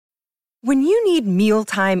When you need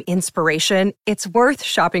mealtime inspiration, it's worth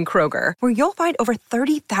shopping Kroger, where you'll find over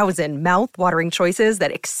 30,000 mouth-watering choices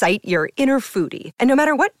that excite your inner foodie. And no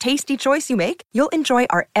matter what tasty choice you make, you'll enjoy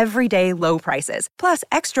our everyday low prices, plus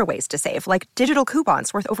extra ways to save, like digital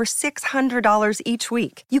coupons worth over $600 each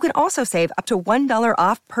week. You can also save up to $1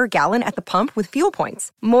 off per gallon at the pump with fuel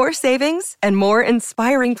points. More savings and more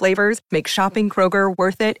inspiring flavors make shopping Kroger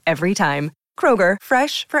worth it every time. Kroger,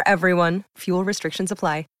 fresh for everyone. Fuel restrictions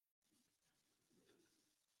apply.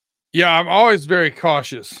 Yeah, I'm always very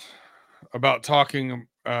cautious about talking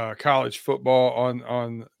college football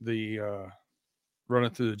on the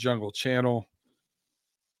Running Through the Jungle channel.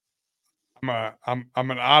 I'm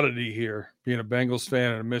an oddity here, being a Bengals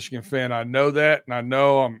fan and a Michigan fan. I know that, and I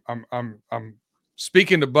know I'm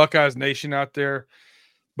speaking to Buckeyes Nation out there,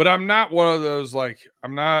 but I'm not one of those, like,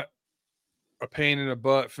 I'm not a pain in the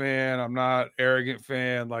butt fan. I'm not arrogant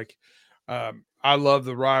fan. Like, I love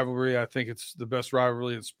the rivalry. I think it's the best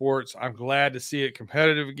rivalry in sports. I'm glad to see it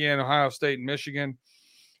competitive again, Ohio State and Michigan.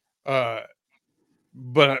 But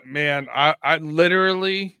man, I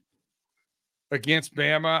literally, against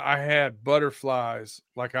Bama, I had butterflies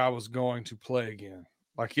like I was going to play again.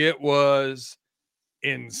 Like, it was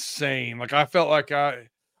insane. Like, I felt like I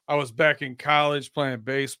was back in college playing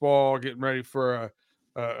baseball, getting ready for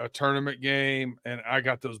a tournament game, and I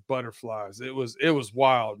got those butterflies. It was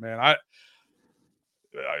wild, man.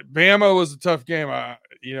 Bama was a tough game.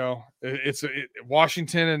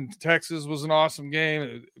 Washington and Texas was an awesome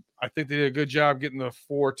game. I think they did a good job getting the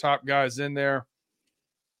 4 top guys in there.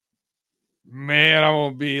 Man, I'm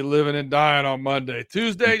going to be living and dying on Monday.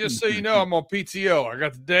 Tuesday, just so you know, I'm on PTO. I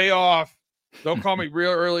got the day off. Don't call me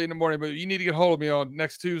real early in the morning, but you need to get hold of me on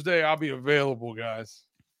next Tuesday. I'll be available, guys.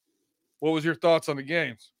 What was your thoughts on the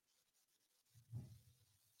games?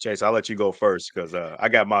 Chase, I'll let you go first because I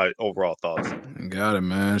got my overall thoughts. Got it,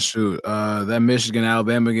 man. Shoot. That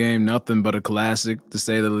Michigan-Alabama game, nothing but a classic, to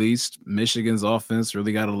say the least. Michigan's offense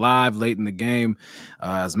really got alive late in the game.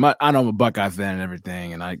 As much, I know I'm a Buckeye fan and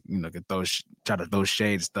everything, and I could try to throw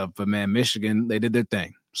shade and stuff, but, man, Michigan, they did their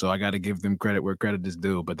thing. So I got to give them credit where credit is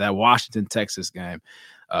due. But that Washington-Texas game,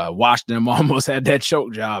 Washington almost had that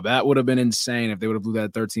choke job. That would have been insane if they would have blew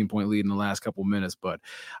that 13-point lead in the last couple minutes. But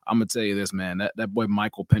I'm going to tell you this, man, that boy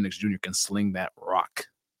Michael Penix Jr. can sling that rock.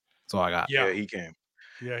 That's all I got. Yeah, he can.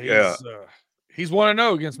 Yeah, he's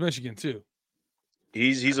 1-0 against Michigan, too.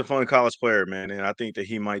 He's a fun college player, man, and I think that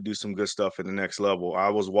he might do some good stuff at the next level. I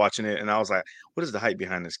was watching it, and I was like, what is the hype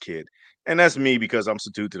behind this kid? And that's me because I'm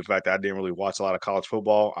subdued to the fact that I didn't really watch a lot of college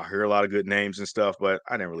football. I hear a lot of good names and stuff, but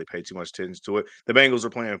I didn't really pay too much attention to it. The Bengals are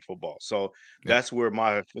playing football, so that's where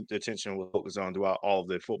my attention was focused on throughout all of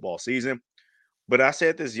the football season. But I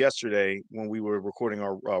said this yesterday when we were recording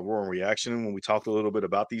our Roaring Reaction, when we talked a little bit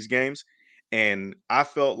about these games. And I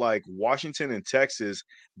felt like Washington and Texas,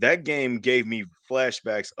 that game gave me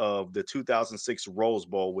flashbacks of the 2006 Rose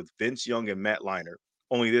Bowl with Vince Young and Matt Leinart.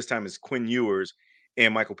 Only this time it's Quinn Ewers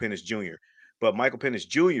and Michael Penix Jr. But Michael Penix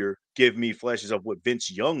Jr. gave me flashes of what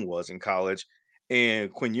Vince Young was in college.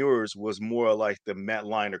 And Quinn Ewers was more like the Matt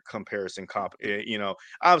Leinart comparison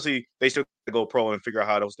obviously they still go pro and figure out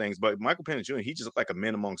how those things. But Michael Penix Jr., he just looked like a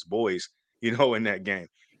man amongst boys, in that game.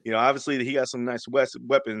 Obviously he got some nice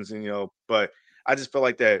weapons, but I just felt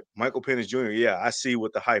like that Michael Penix Jr., I see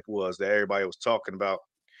what the hype was that everybody was talking about.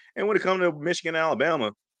 And when it comes to Michigan and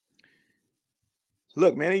Alabama,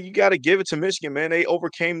 look, man, you got to give it to Michigan, man. They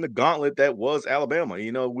overcame the gauntlet that was Alabama.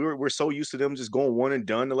 We're so used to them just going one and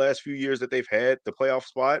done the last few years that they've had the playoff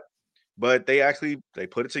spot, but they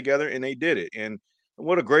put it together and they did it. And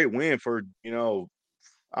what a great win for,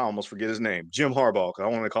 I almost forget his name, Jim Harbaugh. I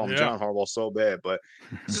want to call him John Harbaugh so bad, but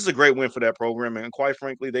this is a great win for that program. And quite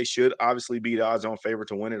frankly, they should obviously be the odds-on favorite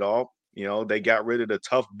to win it all. They got rid of the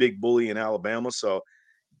tough big bully in Alabama, so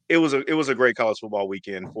it was a great college football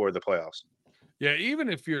weekend for the playoffs. Yeah, even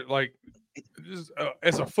if you're like,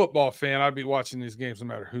 as a football fan, I'd be watching these games no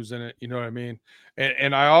matter who's in it. You know what I mean?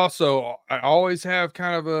 And I always have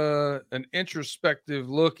kind of an introspective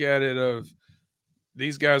look at it of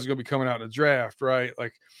these guys are going to be coming out in the draft, right?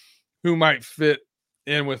 Like, who might fit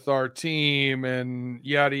in with our team and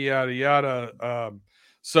yada, yada, yada.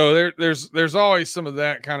 So there's always some of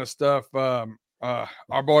that kind of stuff. Our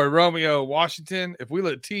boy Romeo Washington, if we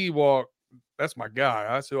let T walk, that's my guy.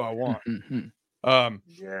 That's who I want.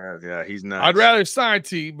 He's nice. I'd rather sign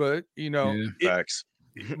T, but facts.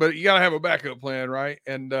 But you got to have a backup plan, right?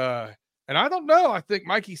 And I don't know. I think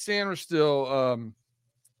Mikey Sanders still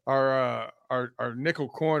our nickel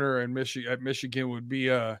corner at Michigan would be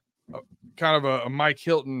a kind of a Mike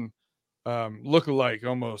Hilton lookalike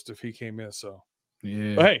almost if he came in. So,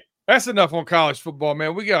 but hey, That's enough on college football,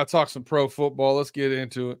 man. We got to talk some pro football. Let's get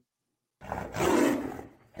into it.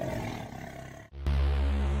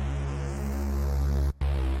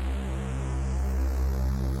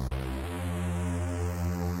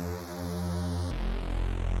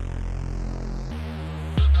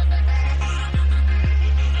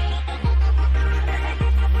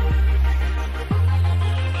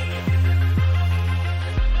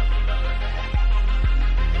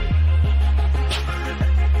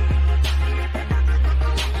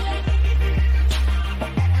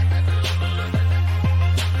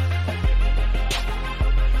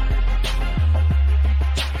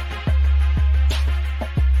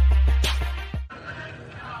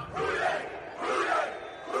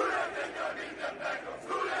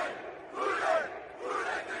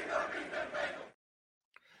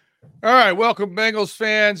 All right, welcome, Bengals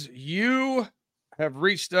fans. You have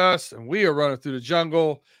reached us, and we are running through the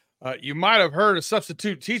jungle. You might have heard a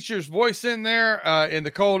substitute teacher's voice in there in the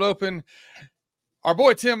cold open. Our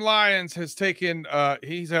boy Tim Lyons has taken,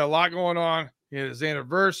 he's had a lot going on. He had his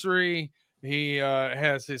anniversary. He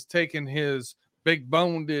has taken his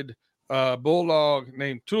big-boned bulldog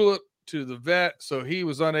named Tulip to the vet, so he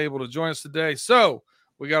was unable to join us today. So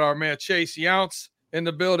we got our man Chase Younce in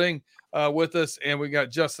the building with us, and we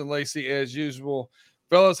got Justin Lacey as usual.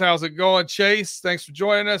 Fellas, how's it going? Chase, thanks for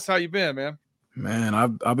joining us. How you been, man? Man,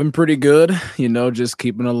 I've been pretty good, just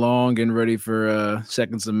keeping along, getting ready for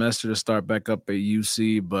second semester to start back up at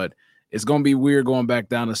UC, but it's going to be weird going back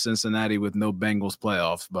down to Cincinnati with no Bengals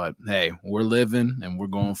playoffs, but hey, we're living and we're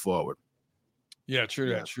going forward. Yeah, true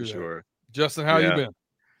that, for sure. Justin, how you been?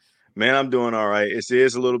 Man, I'm doing all right. It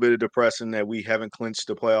is a little bit of depressing that we haven't clinched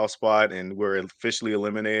the playoff spot and we're officially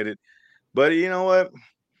eliminated. But you know what?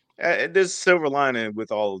 There's silver lining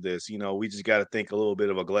with all of this. We just got to think a little bit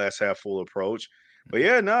of a glass half full approach. But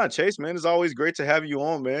yeah, Chase, man, it's always great to have you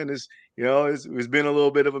on, man. It's been a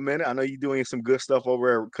little bit of a minute. I know you're doing some good stuff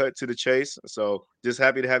over at Cut to the Chase. So just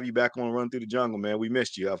happy to have you back on Run Through the Jungle, man. We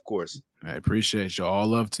missed you, of course. I appreciate you. All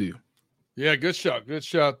love to you. Yeah, good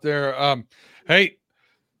shot there. Hey,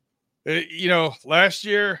 last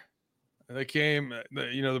year they came.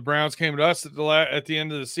 The Browns came to us at the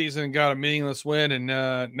end of the season and got a meaningless win, and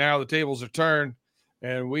now the tables are turned,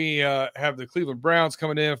 and we have the Cleveland Browns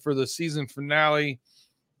coming in for the season finale,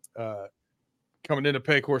 coming into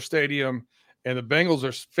Paycor Stadium, and the Bengals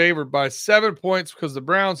are favored by 7 points because the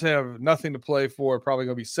Browns have nothing to play for. Probably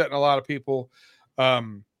going to be setting a lot of people.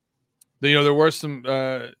 There were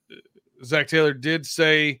some. Zach Taylor did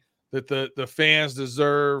say that the fans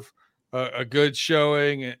deserve a good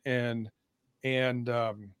showing and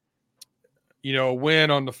a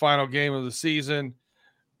win on the final game of the season.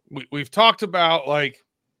 We've talked about,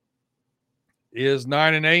 is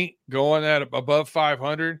 9-8 going at above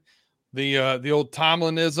 500? The old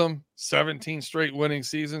Tomlinism, 17 straight winning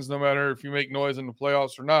seasons, no matter if you make noise in the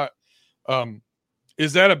playoffs or not.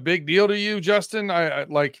 Is that a big deal to you, Justin?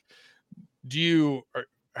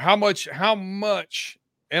 How much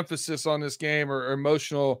emphasis on this game or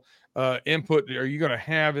emotional input are you going to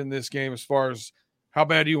have in this game as far as how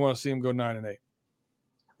bad do you want to see them go 9-8?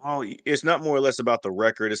 Oh, it's not more or less about the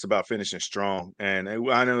record. It's about finishing strong. And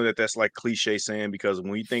I know that that's like cliche saying, because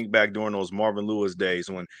when you think back during those Marvin Lewis days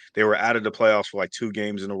when they were out of the playoffs for 2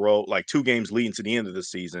 games in a row, 2 games leading to the end of the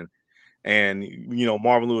season, and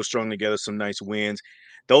Marvin Lewis strung together some nice wins.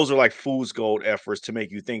 Those are fool's gold efforts to make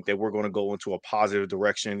you think that we're going to go into a positive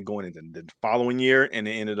direction going into the following year, and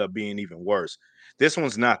it ended up being even worse. This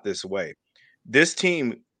one's not this way. This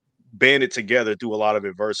team banded together through a lot of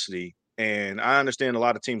adversity, and I understand a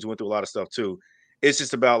lot of teams went through a lot of stuff too. It's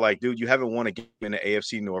just about dude, you haven't won a game in the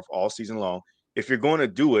AFC North all season long. If you're going to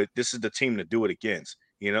do it, this is the team to do it against.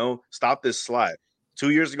 Stop this slide.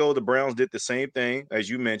 2 years ago, the Browns did the same thing. As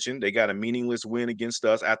you mentioned, they got a meaningless win against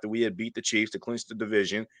us after we had beat the Chiefs to clinch the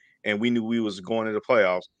division, and we knew we was going to the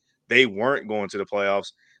playoffs. They weren't going to the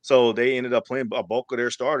playoffs, so they ended up playing a bulk of their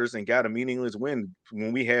starters and got a meaningless win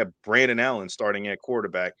when we had Brandon Allen starting at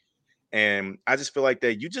quarterback. And I just feel like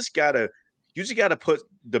that you just gotta put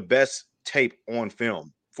the best tape on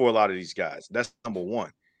film for a lot of these guys. That's number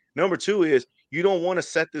one. Number two is you don't want to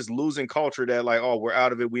set this losing culture that we're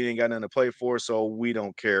out of it. We ain't got nothing to play for, so we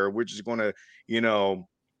don't care. We're just going to,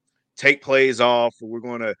 take plays off. Or we're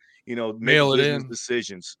going to, make business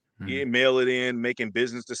decisions. Mm-hmm. Yeah, mail it in, making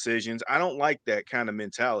business decisions. I don't like that kind of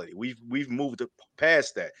mentality. We've moved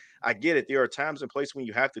past that. I get it. There are times and places when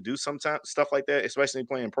you have to do sometimes stuff like that, especially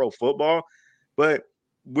playing pro football. But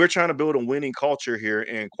we're trying to build a winning culture here.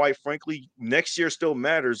 And quite frankly, next year still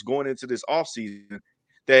matters going into this offseason.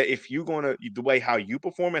 that if you're going to the way how you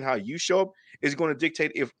perform and how you show up is going to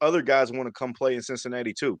dictate if other guys want to come play in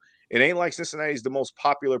Cincinnati too. It ain't like Cincinnati is the most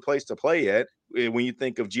popular place to play at when you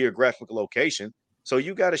think of geographic location. So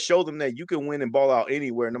you got to show them that you can win and ball out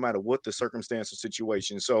anywhere, no matter what the circumstance or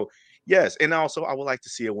situation. So yes, and also I would like to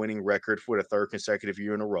see a winning record for the third consecutive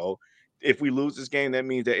year in a row. If we lose this game, that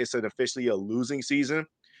means that it's an officially a losing season,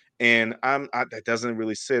 and that doesn't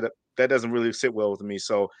really sit well with me.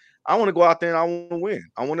 So I want to go out there and I want to win.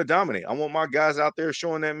 I want to dominate. I want my guys out there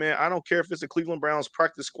showing that, man. I don't care if it's the Cleveland Browns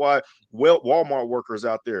practice squad, Walmart workers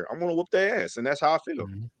out there. I'm going to whoop their ass, and that's how I feel.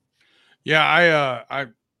 Mm-hmm. Yeah,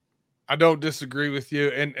 I don't disagree with you.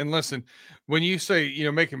 And listen, when you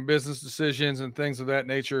say, making business decisions and things of that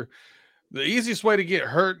nature, the easiest way to get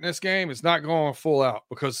hurt in this game is not going full out,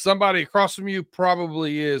 because somebody across from you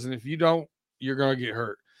probably is. And if you don't, you're going to get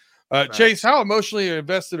hurt. Right. Chase, how emotionally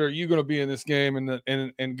invested are you going to be in this game and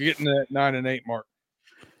getting that 9-8 mark?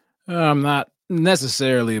 I'm not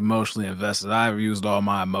necessarily emotionally invested. I've used all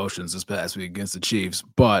my emotions this past week against the Chiefs,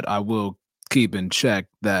 but I will keep in check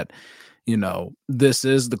that, this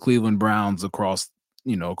is the Cleveland Browns across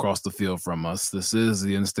the field from us. This is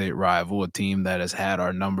the in-state rival, a team that has had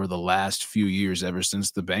our number the last few years, ever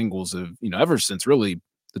since the Bengals have, ever since really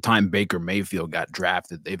the time Baker Mayfield got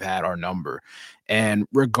drafted, they've had our number. And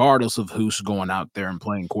regardless of who's going out there and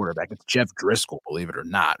playing quarterback, it's Jeff Driscoll, believe it or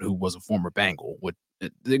not, who was a former Bengal.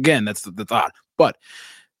 Again, that's the thought. But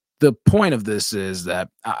the point of this is that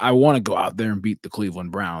I want to go out there and beat the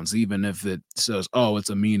Cleveland Browns, even if it says, oh,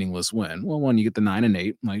 it's a meaningless win. Well, when you get the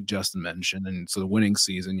 9-8, like Justin mentioned, and it's a winning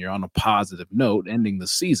season, you're on a positive note ending the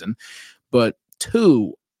season. But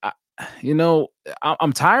two,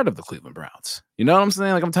 I'm tired of the Cleveland Browns. You know what I'm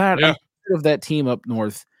saying? Like, I'm tired of that team up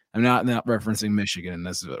north. I'm not referencing Michigan in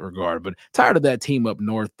this regard, but tired of that team up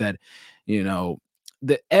north that,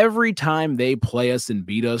 that every time they play us and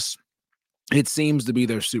beat us, it seems to be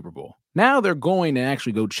their Super Bowl. Now they're going to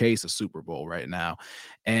actually go chase a Super Bowl right now.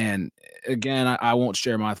 And again, I won't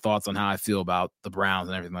share my thoughts on how I feel about the Browns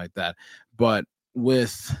and everything like that. But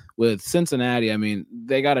with Cincinnati, I mean,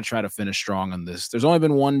 they got to try to finish strong on this. There's only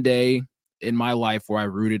been one day in my life where I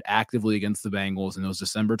rooted actively against the Bengals, and it was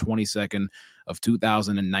December 22nd of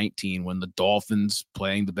 2019 when the Dolphins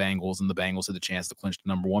playing the Bengals, and the Bengals had the chance to clinch the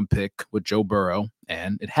number 1 pick with Joe Burrow,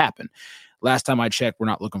 and it happened. Last time I checked, we're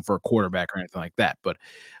not looking for a quarterback or anything like that. But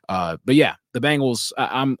yeah, the Bengals,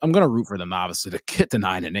 I'm going to root for them, obviously, to get to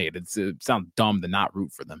 9-8. It sounds dumb to not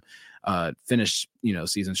root for them. Finish,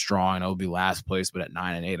 season strong. It'll be last place, but at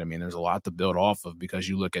 9-8, I mean, there's a lot to build off of, because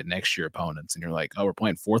you look at next year opponents and you're like, oh, we're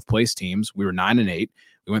playing 4th place teams. We were 9-8.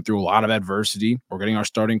 We went through a lot of adversity. We're getting our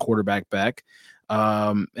starting quarterback back.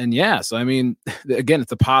 And yeah, so I mean, again,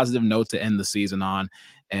 it's a positive note to end the season on,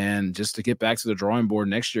 and just to get back to the drawing board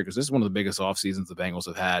next year, because this is one of the biggest off seasons the Bengals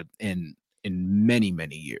have had in many,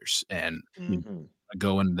 many years, and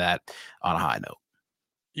go into that on a high note.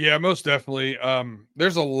 Yeah, most definitely.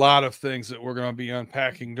 There's a lot of things that we're going to be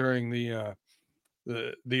unpacking during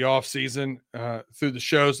the off season through the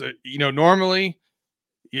shows. That, normally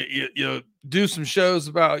you do some shows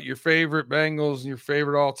about your favorite Bengals and your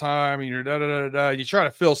favorite all time, and your You try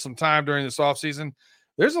to fill some time during this off season.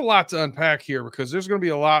 There's a lot to unpack here, because there's going to be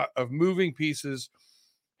a lot of moving pieces.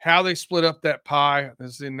 How they split up that pie.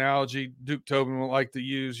 This is the analogy Duke Tobin would like to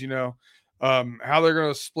use, how they're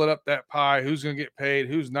going to split up that pie, who's going to get paid,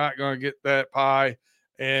 who's not going to get that pie,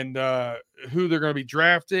 and who they're going to be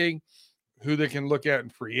drafting, who they can look at in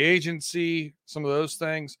free agency, some of those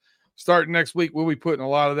things. Starting next week, we'll be putting a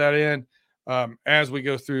lot of that in as we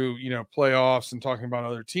go through, playoffs and talking about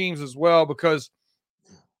other teams as well, because,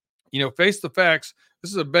 face the facts, this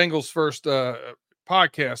is a Bengals first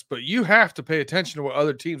podcast, but you have to pay attention to what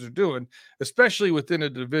other teams are doing, especially within a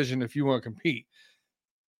division if you want to compete.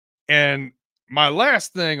 And my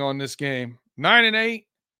last thing on this game, 9-8,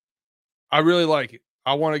 I really like it.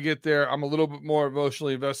 I want to get there. I'm a little bit more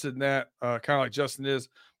emotionally invested in that, kind of like Justin is.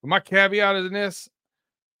 But my caveat in this,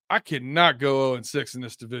 I cannot go 0-6 in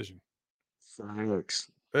this division. Thanks.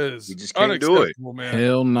 It is you just can't do it, man.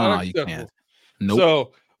 Hell no, you can't. Nope.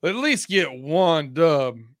 So at least get one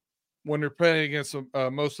dub when they're playing against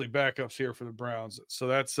mostly backups here for the Browns. So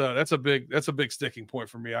that's a big sticking point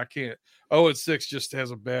for me. I can't. 0-6 just has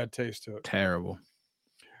a bad taste to it. Terrible.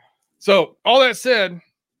 So all that said,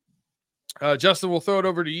 Justin, we'll throw it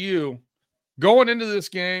over to you. Going into this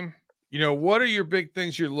game, what are your big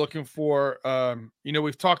things you're looking for?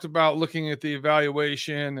 We've talked about looking at the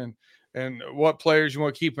evaluation and what players you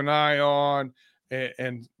want to keep an eye on,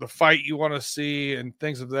 and the fight you want to see and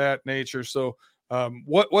things of that nature. So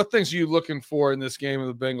what things are you looking for in this game of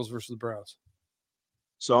the Bengals versus the Browns?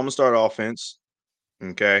 So I'm going to start offense.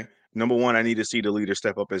 Okay. Number one, I need to see the leaders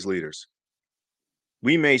step up as leaders.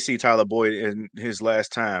 We may see Tyler Boyd in his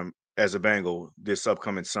last time as a Bengal this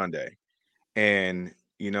upcoming Sunday. And,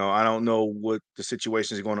 I don't know what the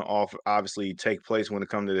situation is going to obviously take place when it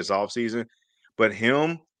comes to this offseason, but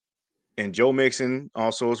him and Joe Mixon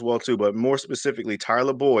also as well too, but more specifically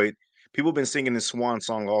Tyler Boyd, people have been singing this swan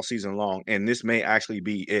song all season long, and this may actually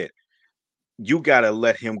be it. You got to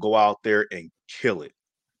let him go out there and kill it.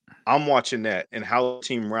 I'm watching that and how the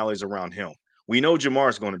team rallies around him. We know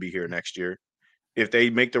Jamar's going to be here next year. If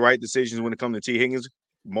they make the right decisions when it comes to T. Higgins,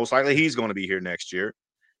 most likely he's going to be here next year.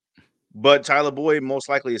 But Tyler Boyd most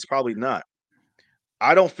likely is probably not.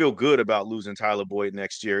 I don't feel good about losing Tyler Boyd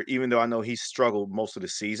next year, even though I know he struggled most of the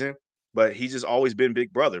season. But he's just always been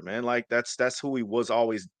Big Brother, man. Like that's who he was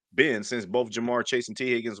always been since both Jamar Chase and T.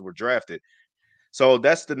 Higgins were drafted. So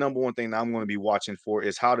that's the number one thing that I'm going to be watching for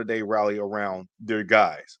is how do they rally around their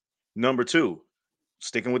guys. Number two,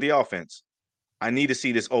 sticking with the offense, I need to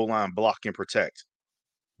see this O-line block and protect.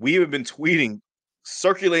 We have been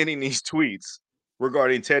circulating these tweets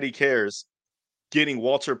regarding Teddy Cares getting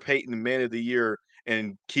Walter Payton Man of the Year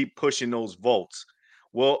and keep pushing those votes.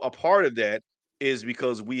 Well, a part of that is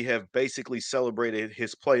because we have basically celebrated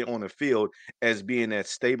his play on the field as being that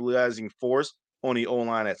stabilizing force on the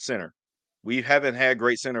O-line at center. We haven't had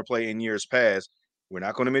great center play in years past. We're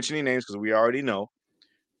not going to mention any names because we already know.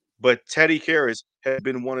 But Teddy Karras has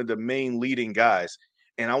been one of the main leading guys.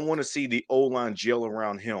 And I want to see the O-line gel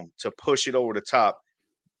around him to push it over the top.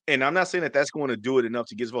 And I'm not saying that that's going to do it enough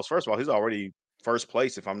to get his votes. First of all, he's already first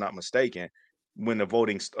place, if I'm not mistaken, when the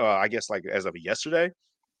voting, I guess, like as of yesterday.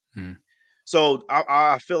 So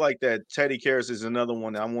I feel like that Teddy Karras is another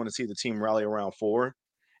one that I want to see the team rally around for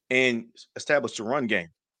and establish the run game.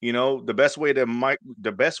 The best way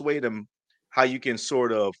to how you can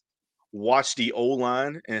sort of watch the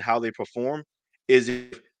O-line and how they perform is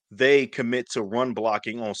if they commit to run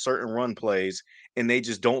blocking on certain run plays and they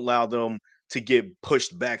just don't allow them to get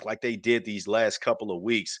pushed back like they did these last couple of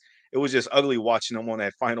weeks. It was just ugly watching them on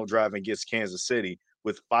that final drive against Kansas City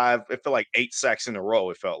with it felt like 8 sacks in a row,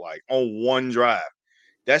 it felt like, on one drive.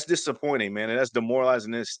 That's disappointing, man, and that's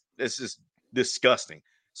demoralizing. It's just disgusting.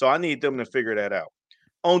 So I need them to figure that out.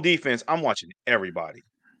 On defense, I'm watching everybody,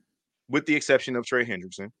 with the exception of Trey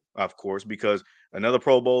Hendrickson, of course, because another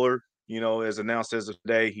Pro Bowler, as announced as of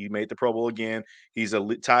today, he made the Pro Bowl again. He's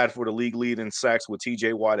tied for the league lead in sacks with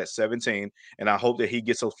TJ Watt at 17, and I hope that he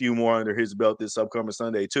gets a few more under his belt this upcoming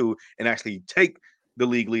Sunday too, and actually take the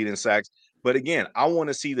league lead in sacks. But again, I want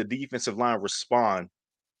to see the defensive line respond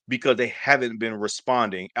because they haven't been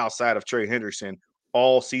responding outside of Trey Hendrickson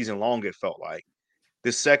all season long, it felt like.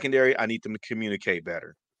 The secondary, I need them to communicate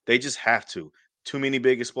better. They just have to. Too many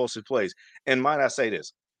big explosive plays. And might I say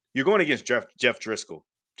this? You're going against Jeff Driscoll.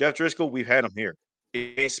 Jeff Driscoll, we've had him here.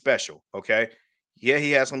 It ain't special, okay? Yeah, he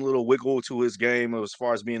has some little wiggle to his game as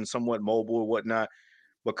far as being somewhat mobile or whatnot.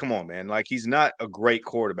 But come on, man. Like, he's not a great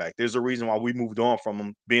quarterback. There's a reason why we moved on from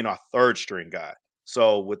him being our third string guy.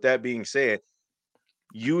 So with that being said,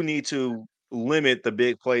 you need to limit the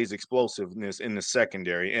big plays explosiveness in the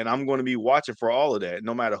secondary. And I'm going to be watching for all of that,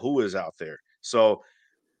 no matter who is out there. So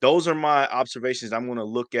those are my observations I'm going to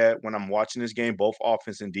look at when I'm watching this game, both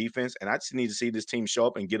offense and defense. And I just need to see this team show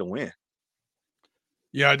up and get a win.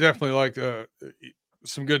 Yeah, I definitely like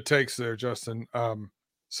some good takes there, Justin.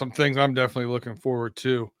 Some things I'm definitely looking forward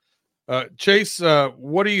to. Chase,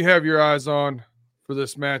 what do you have your eyes on for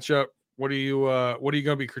this matchup? What are you going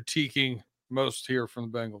to be critiquing most here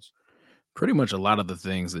from the Bengals? Pretty much a lot of the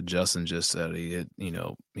things that Justin just said. He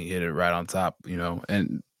hit it right on top,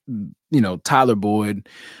 and Tyler Boyd,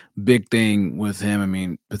 big thing with him. I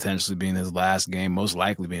mean, potentially being his last game, most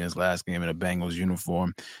likely being his last game in a Bengals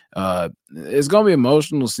uniform. It's going to be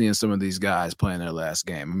emotional seeing some of these guys playing their last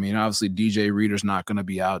game. I mean, obviously DJ Reader's not going to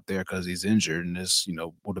be out there because he's injured, and this,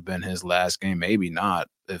 would have been his last game. Maybe not.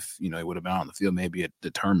 If, he would have been on the field, maybe it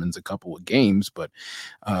determines a couple of games, but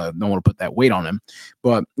don't want to put that weight on him.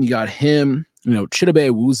 But you got him, Chidobe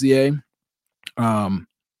Awuzie.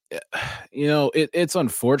 It's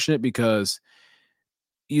unfortunate because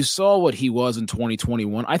you saw what he was in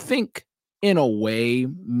 2021. I think in a way,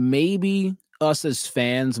 maybe us as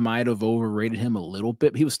fans might have overrated him a little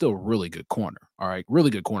bit. He was still a really good corner. All right.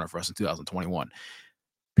 Really good corner for us in 2021.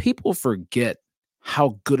 People forget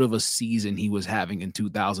how good of a season he was having in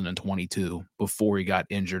 2022 before he got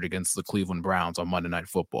injured against the Cleveland Browns on Monday Night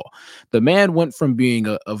Football. The man went from being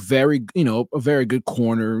a very good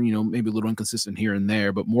corner, maybe a little inconsistent here and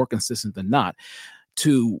there, but more consistent than not,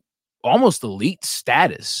 to almost elite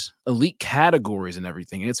status, elite categories and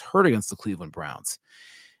everything. And it's hurt against the Cleveland Browns.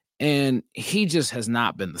 And he just has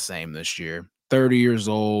not been the same this year. 30 years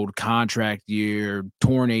old, contract year,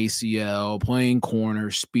 torn ACL, playing corner,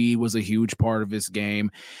 speed was a huge part of his game.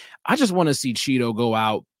 I just want to see Cheeto go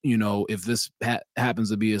out, if this happens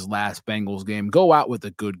to be his last Bengals game, go out with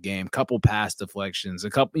a good game, couple pass deflections, a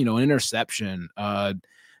couple, an interception,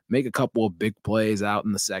 make a couple of big plays out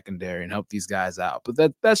in the secondary and help these guys out.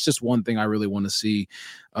 But that's just one thing I really want to see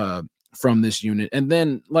from this unit. And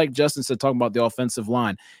then, like Justin said, talking about the offensive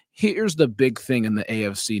line, here's the big thing in the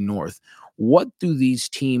AFC North. What do these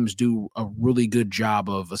teams do a really good job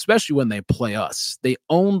of, especially when they play us? They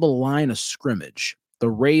own the line of scrimmage. The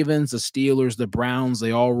Ravens, the Steelers, the Browns, they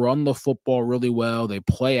all run the football really well. They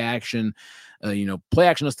play action, play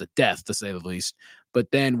action us to death, to say the least. But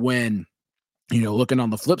then when, looking on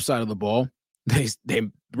the flip side of the ball, they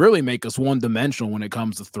really make us one-dimensional when it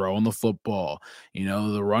comes to throwing the football.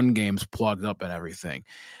 The run game's plugged up and everything.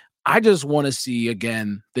 I just want to see,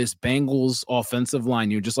 again, this Bengals offensive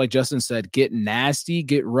line, just like Justin said, get nasty,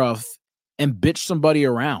 get rough, and bitch somebody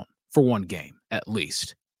around for one game at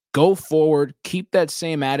least. Go forward, keep that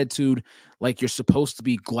same attitude like you're supposed to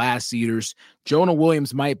be glass eaters. Jonah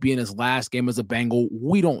Williams might be in his last game as a Bengal.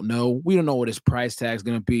 We don't know. We don't know what his price tag is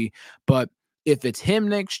going to be, but if it's him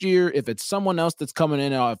next year, if it's someone else that's coming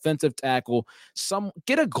in an offensive tackle,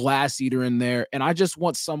 get a glass eater in there. And I just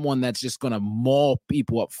want someone that's just going to maul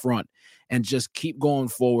people up front and just keep going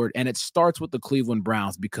forward. And it starts with the Cleveland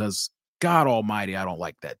Browns because, God almighty, I don't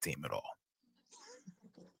like that team at all.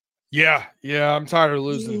 Yeah, I'm tired of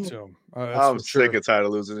losing to him. I'm sick and tired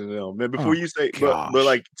of losing to them. Man, before you say, but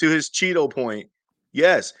like to his Cheeto point,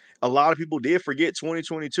 yes, a lot of people did forget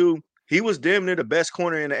 2022. He was damn near the best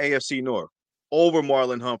corner in the AFC North, over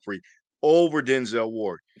Marlon Humphrey, over Denzel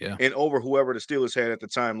Ward, and over whoever the Steelers had at the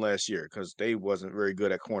time last year, because they wasn't very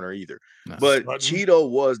good at corner either. But Cheeto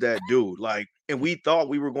was that dude, and we thought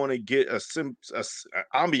we were going to get a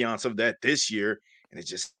ambiance of that this year, and it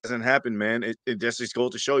just hasn't happened, man. It just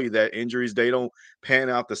goes to show you that injuries, they don't pan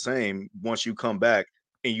out the same once you come back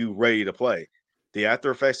and you ready to play. The after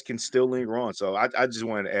effects can still linger on. So I just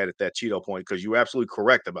wanted to add at that Cheeto point because you're absolutely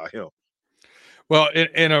correct about him. Well,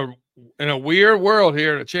 in a weird world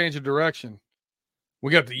here, to change of direction,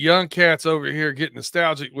 we got the young cats over here getting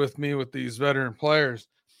nostalgic with me with these veteran players.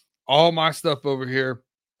 All my stuff over here,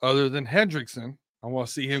 other than Hendrickson, I want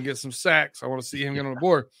to see him get some sacks. I want to see him get on the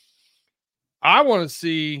board. I want to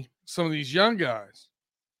see some of these young guys.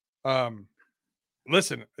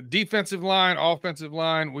 Listen, defensive line, offensive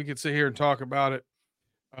line, we could sit here and talk about it.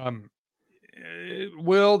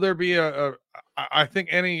 Will there be I think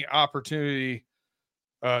any opportunity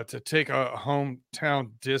to take a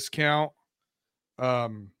hometown discount? I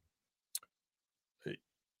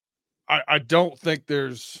don't think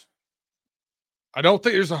there's a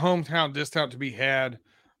hometown discount to be had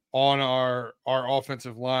on our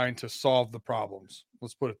offensive line to solve the problems.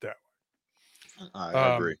 Let's put it that way.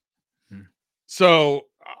 I agree. So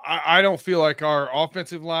I don't feel like our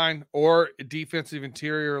offensive line or defensive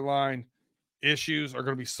interior line issues are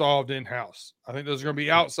going to be solved in-house. I think those are going to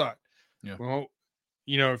be outside. Yeah. Well,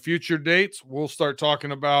 future dates, we'll start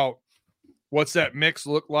talking about what's that mix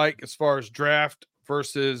look like as far as draft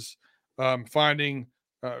versus finding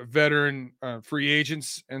veteran free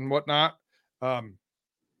agents and whatnot.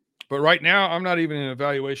 But right now, I'm not even in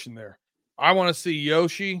evaluation there. I want to see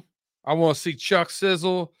Yoshi. I want to see Chuck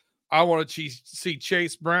Sizzle. I want to see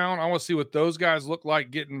Chase Brown. I want to see what those guys look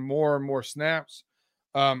like getting more and more snaps.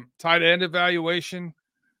 Tight end evaluation.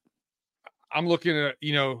 I'm looking at,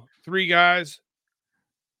 3 guys.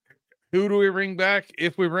 Who do we bring back?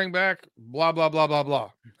 If we bring back, blah, blah, blah, blah,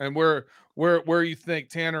 blah. And where you think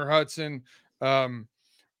Tanner Hudson,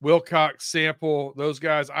 Wilcox, Sample, those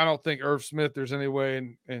guys, I don't think Irv Smith, there's any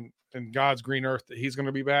way in God's green earth that he's going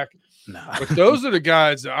to be back. Nah. But those are the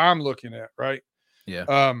guys that I'm looking at, right?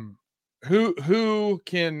 Yeah. Who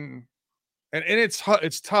can, and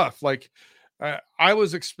it's tough. Like I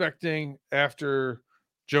was expecting after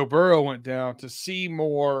Joe Burrow went down to see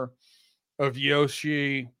more of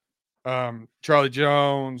Yoshi, Charlie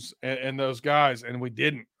Jones, and those guys, and we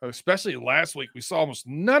didn't. Especially last week, we saw almost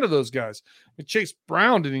none of those guys. And Chase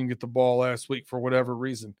Brown didn't even get the ball last week for whatever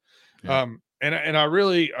reason. Yeah. And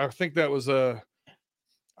I think that was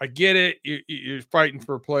I get it. You're fighting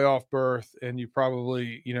for a playoff berth, and you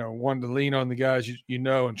probably, wanted to lean on the guys you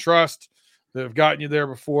know and trust that have gotten you there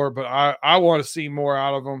before. But I want to see more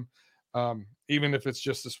out of them, even if it's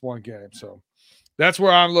just this one game. So that's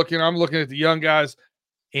where I'm looking. I'm looking at the young guys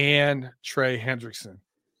and Trey Hendrickson.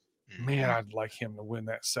 Man, I'd like him to win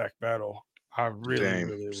that sack battle. I really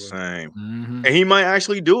would. Same. Mm-hmm. And he might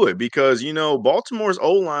actually do it because, Baltimore's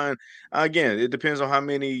O-line, again, it depends on how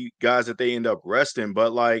many guys that they end up resting.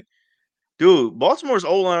 But, Dude, Baltimore's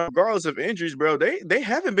O-line, regardless of injuries, bro, they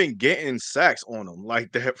haven't been getting sacks on them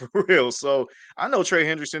like that for real. So I know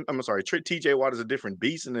TJ Watt is a different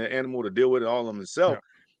beast and an animal to deal with it all on himself. Yeah.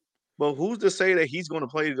 But who's to say that he's going to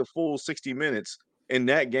play the full 60 minutes in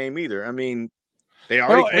that game either? I mean, they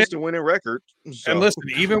already clinched a winning record. So. And listen,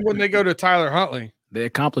 even when they go to Tyler Huntley, they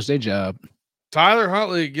accomplished their job. Tyler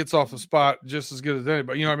Huntley gets off the spot just as good as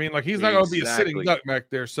anybody. You know what I mean? Like, he's not going to be a sitting duck back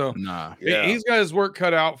there. So he's got his work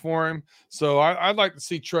cut out for him. So I'd like to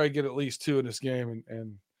see Trey get at least 2 in this game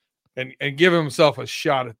and give himself a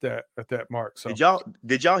shot at that mark. So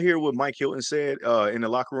did y'all hear what Mike Hilton said in the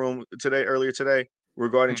locker room earlier today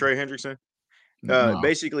regarding Trey Hendrickson?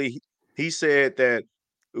 Basically, he said that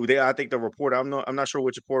I think the reporter, I'm not sure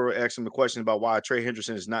which reporter asked him the question about why Trey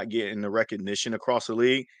Hendrickson is not getting the recognition across the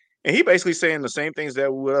league. And he basically saying the same things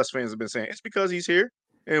that what us fans have been saying. It's because he's here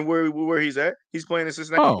and where he's at. He's playing in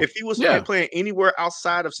Cincinnati. If he was playing anywhere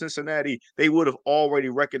outside of Cincinnati, they would have already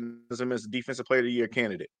recognized him as the Defensive Player of the Year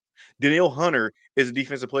candidate. Danielle Hunter is a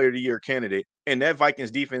Defensive Player of the Year candidate. And that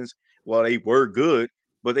Vikings defense, well, they were good,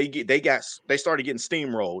 but they started getting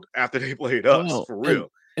steamrolled after they played us for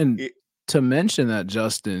real. To mention that,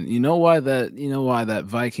 Justin, you know why that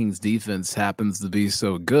Vikings defense happens to be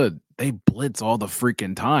so good? They blitz all the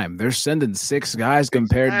freaking time. They're sending 6 guys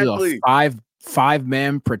compared to a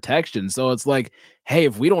five-man protection. So it's like, hey,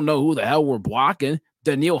 if we don't know who the hell we're blocking,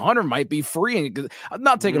 Danielle Hunter might be free. I'm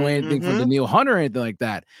not taking away anything from Danielle Hunter or anything like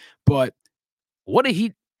that. But what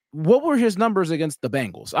were his numbers against the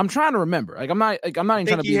Bengals? I'm trying to remember. I'm not even trying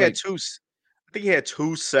to be like. I think he had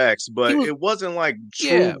 2 sacks, but it wasn't like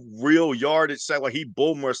true real yardage sack, like he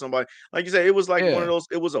boomer somebody. Like you said, it was like one of those.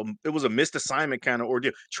 It was a missed assignment kind of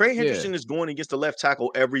ordeal. Trey Hendrickson is going against the left tackle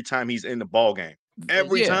every time he's in the ball game.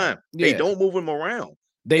 Every time they don't move him around.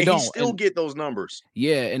 He still get those numbers.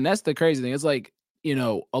 Yeah, and that's the crazy thing. It's like,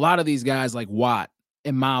 a lot of these guys like Watt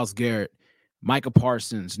and Myles Garrett, Micah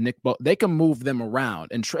Parsons, Nick they can move them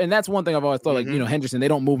around, and that's one thing I've always thought. Like Henderson, they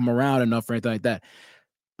don't move him around enough or anything like that.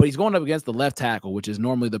 But he's going up against the left tackle, which is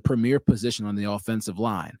normally the premier position on the offensive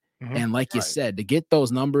line. And like you said, to get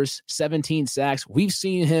those numbers, 17 sacks, we've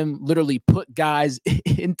seen him literally put guys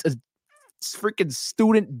into freaking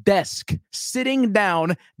student desk, sitting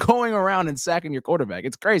down, going around and sacking your quarterback.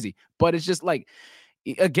 It's crazy. But it's just like,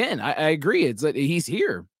 again, I agree. It's like he's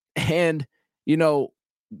here. And,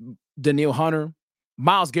 Danielle Hunter,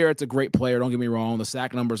 Myles Garrett's a great player. Don't get me wrong. The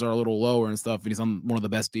sack numbers are a little lower and stuff. And he's on one of the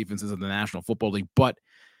best defenses in the National Football League. But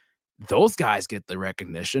those guys get the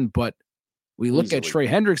recognition. But we look at Trey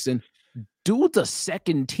Hendrickson, dude's a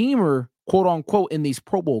second teamer, quote unquote, in these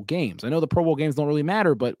Pro Bowl games. I know the Pro Bowl games don't really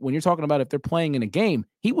matter, but when you're talking about if they're playing in a game,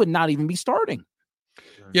 he would not even be starting.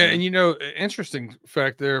 Yeah. And interesting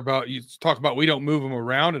fact there about you talk about we don't move him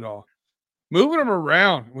around at all. Moving them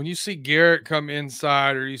around, when you see Garrett come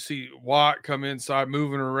inside or you see Watt come inside,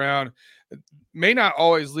 moving around, it may not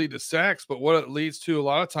always lead to sacks, but what it leads to a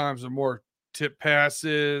lot of times are more tip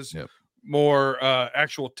passes, more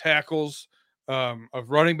actual tackles of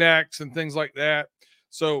running backs and things like that.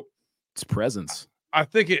 So it's presence. I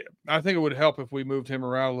think it would help if we moved him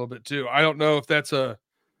around a little bit too. I don't know if that's a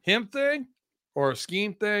him thing or a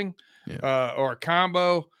scheme thing or a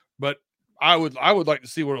combo, but I would like to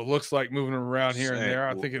see what it looks like moving him around here and there.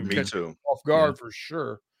 I think it would catch him off guard for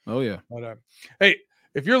sure. Oh yeah. But hey,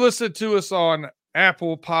 if you're listening to us on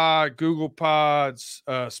Apple Pod, Google Pods,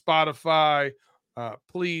 Spotify,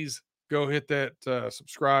 please go hit that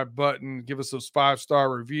subscribe button. Give us those 5-star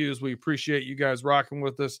reviews. We appreciate you guys rocking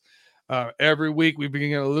with us every week. We've been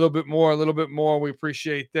getting a little bit more. We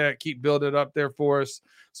appreciate that. Keep building it up there for us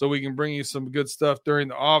so we can bring you some good stuff during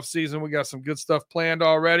the off season. We got some good stuff planned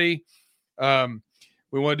already.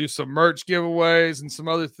 We want to do some merch giveaways and some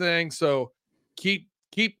other things. So keep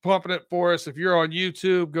pumping it for us. If you're on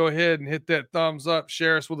YouTube, go ahead and hit that thumbs up,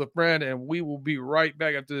 share us with a friend, and we will be right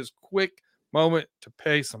back after this quick moment to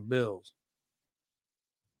pay some bills.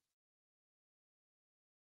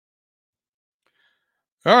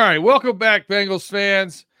 All right. Welcome back, Bengals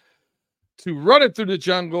fans, to Running Through the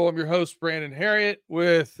Jungle. I'm your host, Brandon Harriet,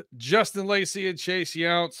 with Justin Lacey and Chase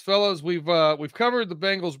Younts. Fellas, we've covered the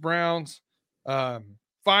Bengals-Browns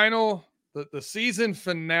final, the season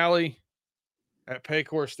finale at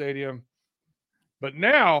Paycor Stadium. But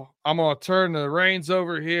now I'm going to turn the reins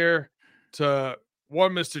over here to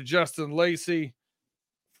one Mr. Justin Lacey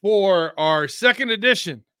for our second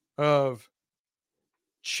edition of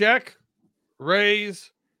Check,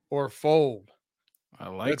 Raise, or Fold. I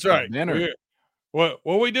like that's that right. Banner. What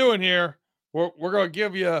we doing here? We're gonna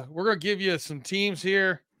give you some teams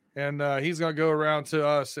here, and he's gonna go around to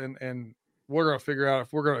us, and we're gonna figure out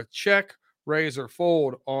if we're gonna check raise or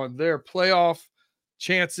fold on their playoff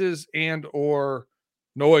chances and or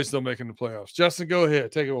noise they'll make in the playoffs. Justin, go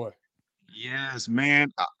ahead. Take it away. Yes,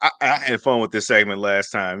 man. I had fun with this segment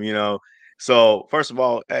last time, So first of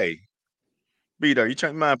all, hey, B-Dog,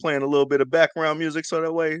 you mind playing a little bit of background music so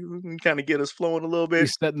that way we can kind of get us flowing a little bit? You're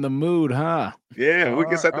setting the mood, huh? Yeah, we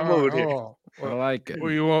can set the mood here. I like it.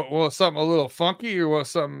 Well, you want something a little funky or want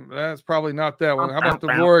something that's probably not that one? How about the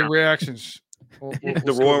roaring reactions?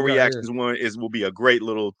 The roaring reactions one will be a great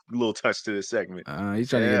little touch to this segment. He's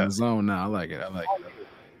trying to get in the zone now. I like it.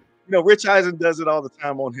 Rich Eisen does it all the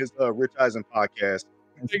time on his Rich Eisen podcast.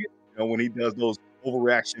 When he does those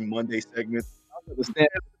overreaction Monday segments.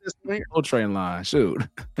 No train line. Shoot.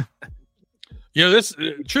 This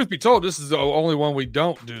truth be told, this is the only one we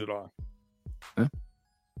don't do it on. Huh?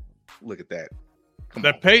 Look at that.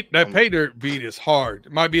 That pay dirt beat is hard.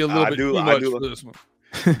 It might be a little bit too much for this one.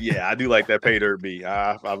 Yeah, I do like that pay dirt beat.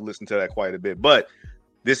 I've listened to that quite a bit. But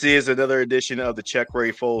this is another edition of the Check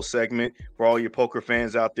Ray Fold segment. For all your poker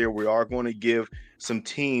fans out there, we are going to give some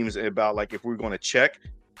teams about if we're going to check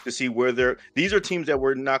to see where these are teams that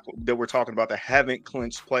we're talking about that haven't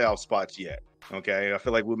clinched playoff spots yet. Okay, I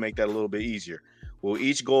feel like we'll make that a little bit easier. We'll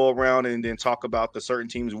each go around and then talk about the certain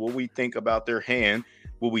teams, what we think about their hand.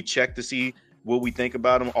 Will we check to see what we think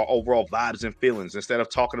about them, our overall vibes and feelings, instead of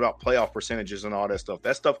talking about playoff percentages and all that stuff.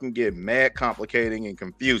 That stuff can get mad complicating and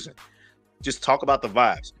confusing. Just talk about the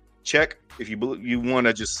vibes. Check if you want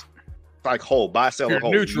to just hold, buy, sell, or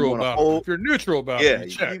hold. If you're neutral about it,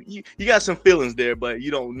 check. You got some feelings there, but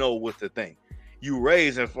you don't know what to think. You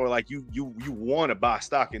raise and for you want to buy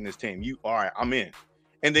stock in this team. All right, I'm in.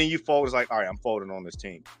 And then you fold is all right, I'm folding on this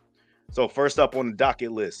team. So first up on the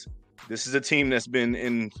docket list, this is a team that's been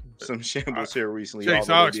in some shambles here recently. Chase,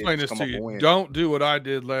 I'll explain this to you. Don't do what I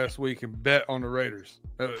did last week and bet on the Raiders.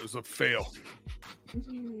 It was a fail.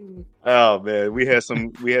 Oh man, we had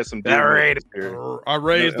some Raiders here. I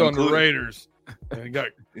raised on the Raiders and got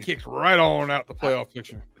kicked right on out the playoff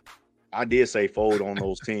picture. I did say fold on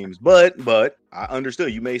those teams, but I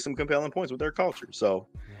understood you made some compelling points with their culture. So,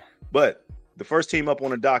 but the first team up on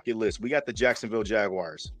the docket list, we got the Jacksonville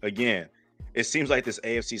Jaguars. Again, it seems like this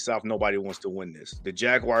AFC South, nobody wants to win this. The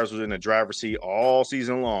Jaguars was in the driver's seat all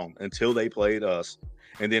season long until they played us.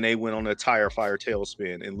 And then they went on a tire fire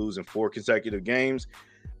tailspin and losing 4 consecutive games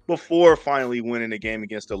before finally winning the game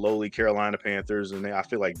against the lowly Carolina Panthers. And I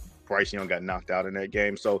feel like Bryce Young got knocked out in that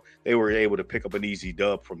game. So they were able to pick up an easy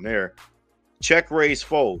dub from there. Check, raise,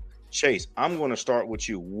 fold. Chase, I'm going to start with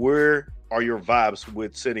you. Where are your vibes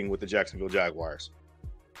with sitting with the Jacksonville Jaguars?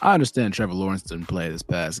 I understand Trevor Lawrence didn't play this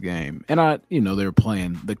past game. And they were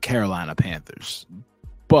playing the Carolina Panthers.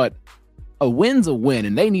 But a win's a win,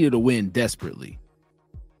 and they needed a win desperately.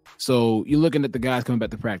 So you're looking at the guys coming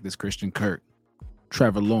back to practice, Christian Kirk,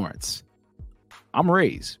 Trevor Lawrence. I'm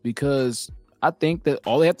raised because I think that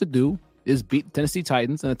all they have to do is beat the Tennessee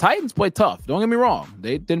Titans. And the Titans play tough. Don't get me wrong.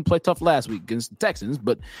 They didn't play tough last week against the Texans,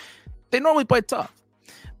 but they normally play tough.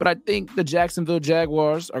 But I think the Jacksonville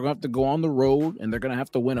Jaguars are going to have to go on the road, and they're going to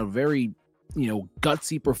have to win a very,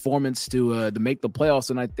 gutsy performance to make the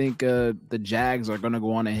playoffs. And I think the Jags are going to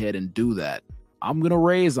go on ahead and do that. I'm going to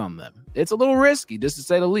raise on them. It's a little risky, just to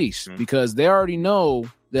say the least, because they already know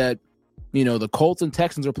that, the Colts and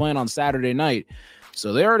Texans are playing on Saturday night.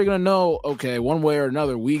 So they're already going to know, okay, one way or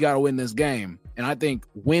another, we got to win this game. And I think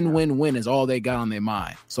win is all they got on their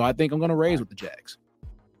mind. So I think I'm going to raise with the Jags.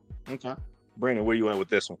 Okay. Brandon, where you at with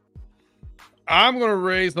this one? I'm going to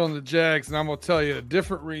raise on the Jags, and I'm going to tell you a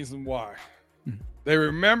different reason why. They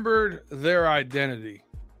remembered their identity.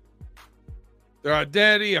 Their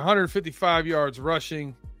identity, 155 yards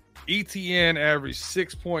rushing. ETN averaged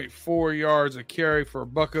 6.4 yards a carry for a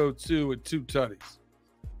 $102 with 2 tutties.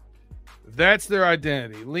 That's their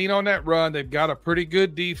identity. Lean on that run. They've got a pretty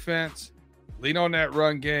good defense. Lean on that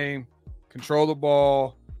run game. Control the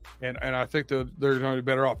ball. And I think they're going to be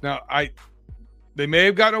better off. Now, they may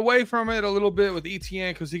have gotten away from it a little bit with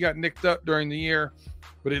ETN because he got nicked up during the year.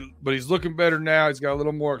 But he's looking better now. He's got a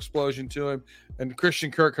little more explosion to him. And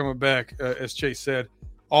Christian Kirk coming back, as Chase said,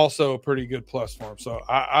 also a pretty good plus for him. So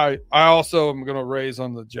I also am going to raise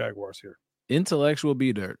on the Jaguars here. Intellectual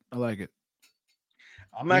B-dirt. I like it.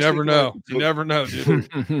 You never know. You never know, dude.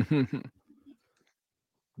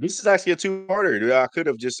 This is actually a two-parter. I could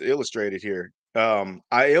have just illustrated here. I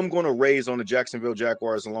am going to raise on the Jacksonville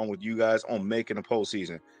Jaguars along with you guys on making a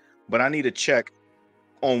postseason. But I need to check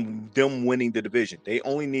on them winning the division. They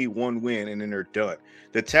only need one win, and then they're done.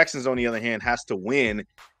 The Texans, on the other hand, has to win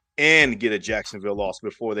and get a Jacksonville loss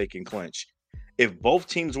before they can clinch. If both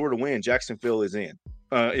teams were to win, Jacksonville is in.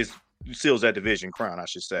 Seals that division crown, I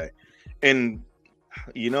should say. And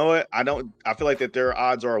You know what? I feel like that their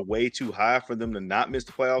odds are way too high for them to not miss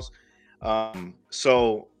the playoffs.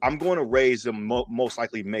 So I'm going to raise them most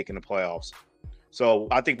likely making the playoffs. So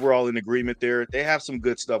I think we're all in agreement there. They have some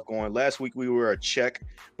good stuff going. Last week we were a check,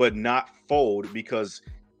 but not fold, because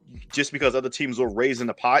other teams were raising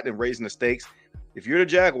the pot and raising the stakes. If you're the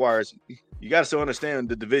Jaguars, you got to still understand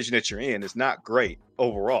the division that you're in is not great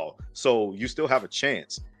overall. So you still have a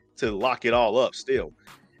chance to lock it all up still.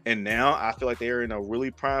 And now I feel like they're in a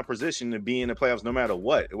really prime position to be in the playoffs no matter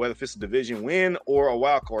what, whether if it's a division win or a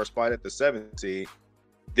wild card spot at the 7th seed.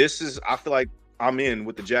 I feel like I'm in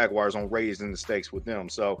with the Jaguars on raising the stakes with them.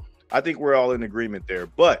 So I think we're all in agreement there.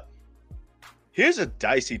 But here's a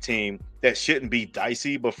dicey team that shouldn't be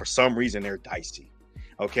dicey, but for some reason they're dicey.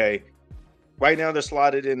 Okay. Right now they're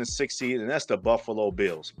slotted in the 6th seed, and that's the Buffalo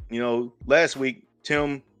Bills. Last week,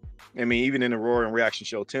 even in the Roar and Reaction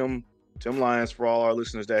show, Tim Lyons, for all our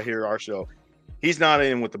listeners that hear our show, he's not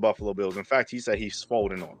in with the Buffalo Bills. In fact, he said he's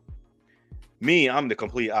folding on them. Me, I'm the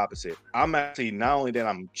complete opposite. I'm actually not only that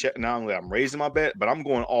I'm raising my bet, but I'm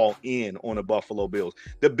going all in on the Buffalo Bills.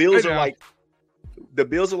 The Bills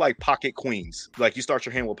are like pocket queens. Like you start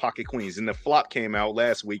your hand with pocket queens, and the flop came out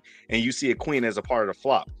last week, and you see a queen as a part of the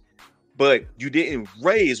flop, but you didn't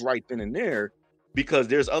raise right then and there because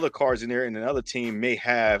there's other cards in there, and another team may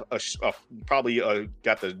have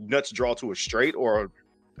got the nuts draw to a straight or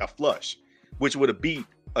a flush, which would have beat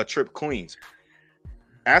a trip queens.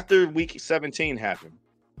 After week 17 happened,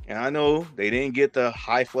 and I know they didn't get the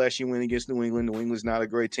high flashy win against New England. New England's not a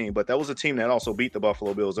great team, but that was a team that also beat the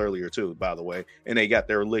Buffalo Bills earlier too, by the way, and they got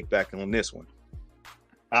their lick back on this one.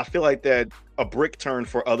 I feel like that a brick turn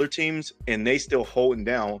for other teams, and they still holding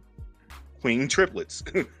down queen triplets.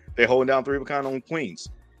 They're holding down 3 of a kind on queens.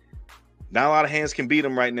 Not a lot of hands can beat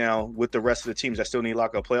them right now with the rest of the teams that still need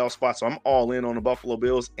like a playoff spot. So I'm all in on the Buffalo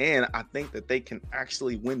Bills, and I think that they can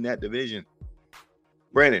actually win that division.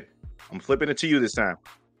 Brandon, I'm flipping it to you this time.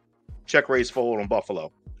 Check, raise, fold on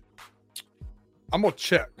Buffalo. I'm going to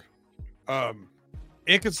check.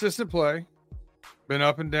 Inconsistent play. Been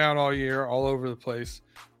up and down all year, all over the place.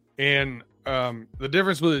 And the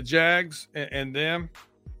difference with the Jags and them,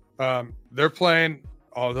 they're playing,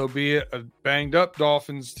 although be it a banged-up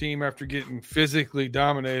Dolphins team after getting physically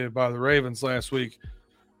dominated by the Ravens last week,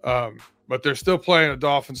 but they're still playing a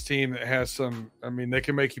Dolphins team that has they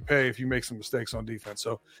can make you pay if you make some mistakes on defense.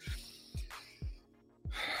 So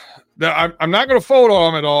I'm not going to fold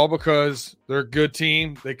on them at all because they're a good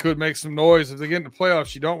team. They could make some noise. If they get in the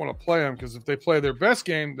playoffs, you don't want to play them because if they play their best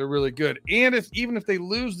game, they're really good. And even if they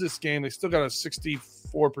lose this game, they still got a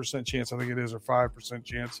 64% chance, I think it is, or 5%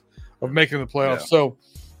 chance of making the playoffs. Yeah. So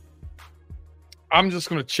I'm just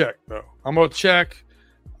going to check, though. I'm going to check.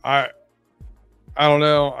 I don't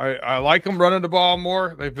know. I like them running the ball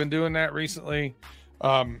more. They've been doing that recently.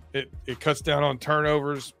 It cuts down on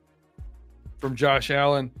turnovers from Josh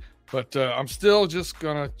Allen, but I'm still just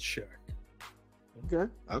going to check.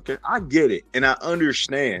 Okay. I get it, and I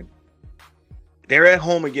understand. They're at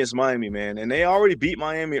home against Miami, man, and they already beat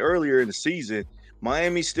Miami earlier in the season.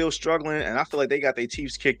 Miami's still struggling, and I feel like they got their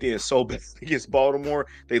teeth kicked in so bad against Baltimore.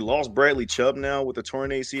 They lost Bradley Chubb now with the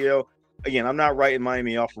torn ACL. Again, I'm not writing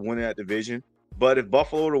Miami off for winning that division, but if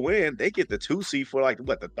Buffalo to win, they get the 2 seed for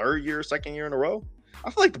the second year in a row. I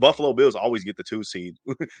feel like the Buffalo Bills always get the 2 seed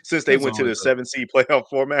since they went to the 7 seed playoff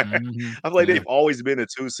format. Mm-hmm. I feel like they've always been a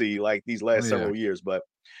 2 seed like these last several years. But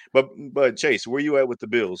Chase, where you at with the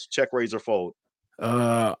Bills? Check, raise, or fold?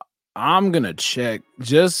 I'm gonna check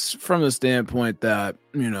just from the standpoint that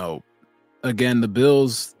again, the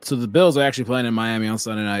Bills are actually playing in Miami on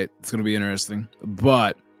Sunday night. It's gonna be interesting.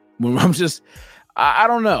 But I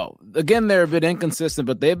don't know. Again, they're a bit inconsistent,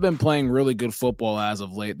 but they've been playing really good football as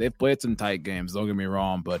of late. They've played some tight games, don't get me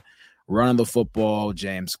wrong, but running the football,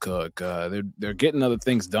 James Cook, they're getting other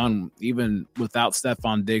things done, even without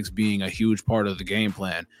Stephon Diggs being a huge part of the game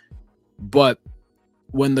plan. But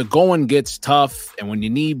when the going gets tough and when you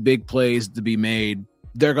need big plays to be made,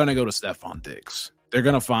 they're going to go to Stephon Diggs. They're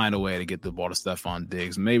going to find a way to get the ball to Stephon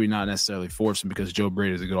Diggs. Maybe not necessarily force him because Joe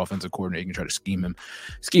Brady is a good offensive coordinator. You can try to scheme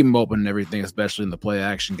him open and everything, especially in the play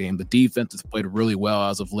action game. The defense has played really well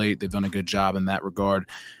as of late. They've done a good job in that regard.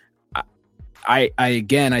 I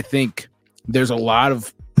think there's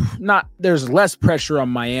there's less pressure on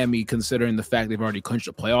Miami considering the fact they've already clinched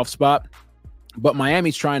a playoff spot, but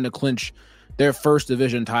Miami's trying to clinch their first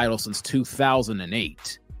division title since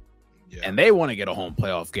 2008. Yeah. And they want to get a home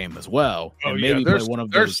playoff game as well. Oh, and maybe play one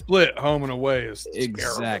of their split home and away is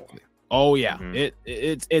exactly. Terrible. Oh yeah, mm-hmm.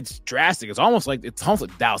 It's drastic. It's almost like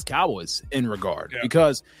Dallas Cowboys in regard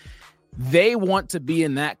because they want to be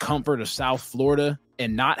in that comfort of South Florida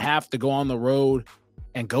and not have to go on the road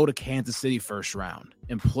and go to Kansas City first round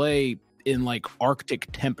and play in like Arctic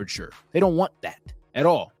temperature. They don't want that at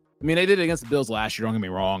all. I mean, they did it against the Bills last year, don't get me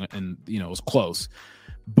wrong, and, it was close.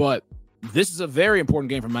 But this is a very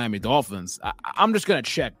important game for Miami Dolphins. I'm just going to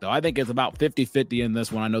check, though. I think it's about 50-50 in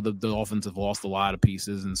this one. I know the Dolphins have lost a lot of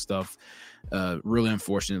pieces and stuff. Really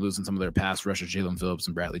unfortunate losing some of their pass rushers, Jalen Phillips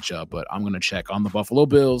and Bradley Chubb. But I'm going to check on the Buffalo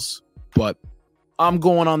Bills. But I'm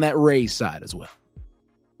going on that Rays side as well.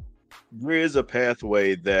 There is a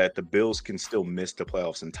pathway that the Bills can still miss the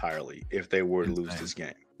playoffs entirely if they were to lose this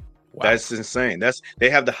game. Wow. That's insane. They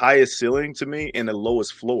have the highest ceiling to me and the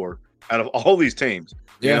lowest floor out of all these teams.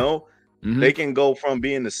 You know, they can go from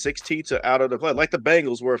being the 6th seed to out of the play, like the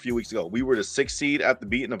Bengals were a few weeks ago. We were the 6th seed after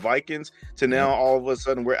beating the Vikings to now all of a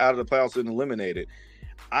sudden we're out of the playoffs and eliminated.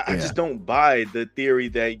 I just don't buy the theory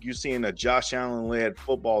that you're seeing a Josh Allen-led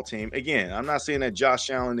football team. Again, I'm not saying that Josh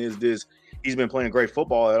Allen is this. He's been playing great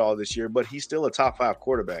football at all this year, but he's still a top 5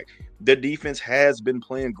 quarterback. The defense has been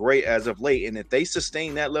playing great as of late, and if they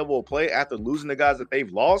sustain that level of play after losing the guys that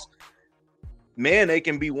they've lost, man, they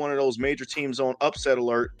can be one of those major teams on upset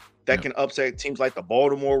alert that can upset teams like the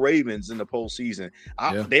Baltimore Ravens in the postseason.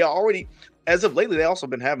 They already, as of lately, they also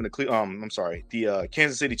been having the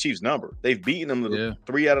Kansas City Chiefs number. They've beaten them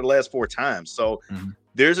 3 out of the last 4 times. So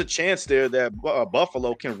there's a chance there that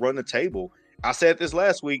Buffalo can run the table. I said this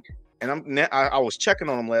last week, and I was checking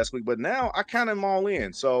on them last week, but now I kind of am all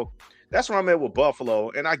in. So that's where I'm at with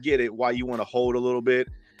Buffalo, and I get it why you want to hold a little bit.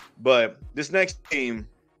 But this next team,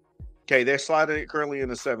 okay, they're sliding currently in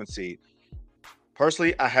the 7th seed.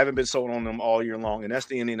 Personally, I haven't been sold on them all year long, and that's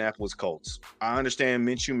the Indianapolis Colts. I understand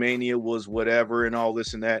Minshew Mania was whatever and all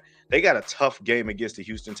this and that. They got a tough game against the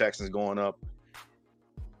Houston Texans going up.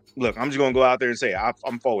 Look, I'm just going to go out there and say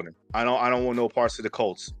I'm folding. I don't want no parts of the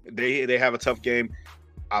Colts. They have a tough game.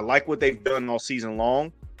 I like what they've done all season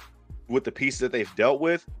long with the pieces that they've dealt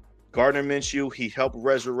with. Gardner Minshew, he helped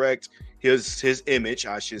resurrect his image,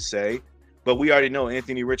 I should say. But we already know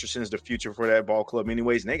Anthony Richardson is the future for that ball club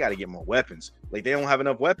anyways, and they got to get more weapons. Like, they don't have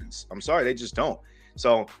enough weapons. I'm sorry, they just don't.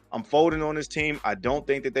 So I'm folding on this team. I don't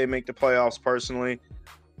think that they make the playoffs personally.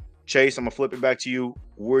 Chase, I'm going to flip it back to you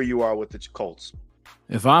where you are with the Colts.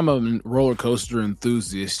 If I'm a roller coaster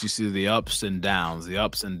enthusiast, you see the ups and downs.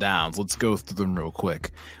 Let's go through them real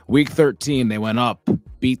quick. Week 13, they went up,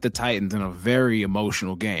 beat the Titans in a very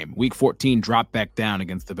emotional game. Week 14, dropped back down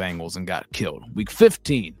against the Bengals and got killed. Week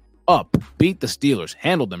 15, up, beat the Steelers,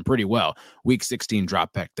 handled them pretty well. Week 16,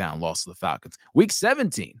 dropped back down, lost to the Falcons. Week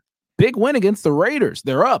 17, big win against the Raiders.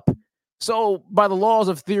 They're up. So by the laws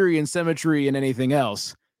of theory and symmetry and anything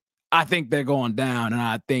else, I think they're going down, and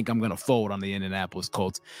I think I'm going to fold on the Indianapolis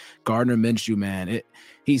Colts. Gardner Minshew, man,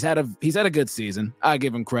 he's had a good season. I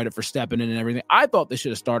give him credit for stepping in and everything. I thought they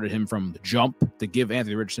should have started him from the jump to give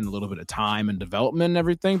Anthony Richardson a little bit of time and development and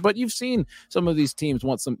everything. But you've seen some of these teams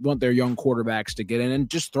want their young quarterbacks to get in and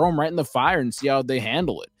just throw them right in the fire and see how they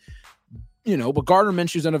handle it. But Gardner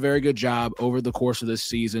Minshew's done a very good job over the course of this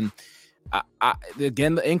season.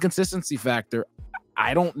 Again, the inconsistency factor.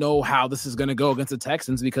 I don't know how this is going to go against the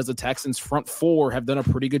Texans because the Texans front 4 have done a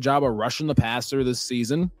pretty good job of rushing the passer this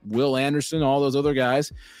season. Will Anderson, all those other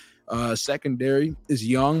guys. Secondary is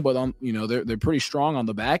young, but they're pretty strong on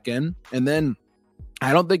the back end. And then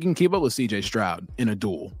I don't think you can keep up with CJ Stroud in a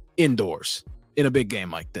duel indoors in a big game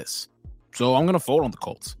like this. So I'm going to fold on the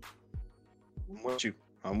Colts.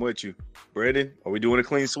 I'm with you. Brandon, are we doing a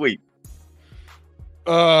clean sweep?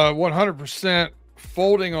 100%.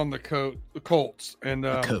 Folding on the Colts and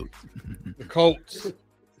the Colts.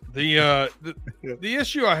 The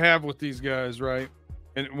issue I have with these guys, right?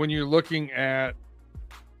 And when you're looking at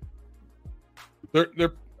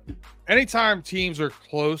they're anytime teams are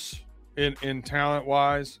close in talent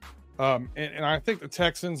wise, and I think the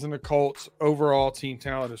Texans and the Colts overall team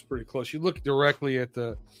talent is pretty close. You look directly at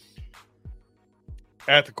the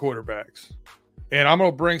quarterbacks, and I'm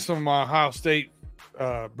going to bring some of my Ohio State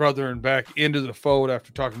brethren back into the fold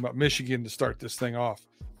after talking about Michigan to start this thing off.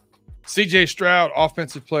 CJ Stroud,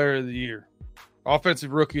 offensive rookie of the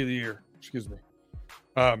year. Excuse me.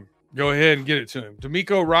 Go ahead and get it to him.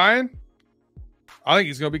 DeMeco Ryan, I think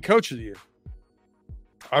he's going to be coach of the year.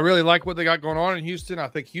 I really like what they got going on in Houston. I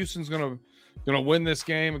think Houston's going to win this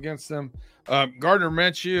game against them. Gardner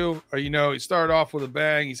Minshew, he started off with a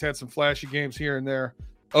bang. He's had some flashy games here and there.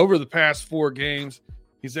 Over the past 4 games,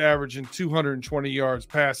 he's averaging 220 yards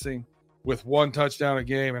passing with 1 touchdown a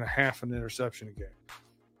game and a half an interception a game.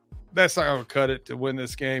 That's not going to cut it to win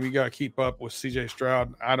this game. You got to keep up with C.J.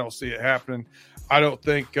 Stroud. I don't see it happening. I don't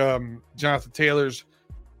think Jonathan Taylor's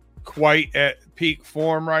quite at peak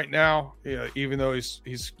form right now, even though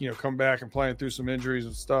he's come back and playing through some injuries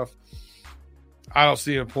and stuff. I don't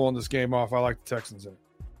see him pulling this game off. I like the Texans in it.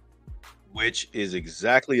 Which is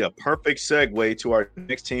exactly a perfect segue to our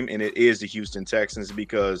next team, and it is the Houston Texans,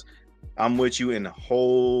 because I'm with you in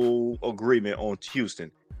whole agreement on Houston.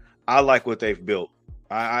 I like what they've built.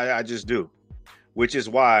 I just do, which is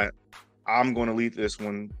why I'm going to lead this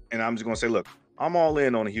one, and I'm just going to say, look, I'm all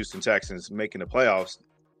in on the Houston Texans making the playoffs,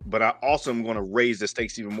 but I also am going to raise the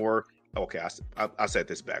stakes even more. Okay, I said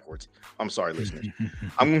this backwards. I'm sorry, listeners.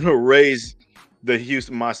 I'm going to raise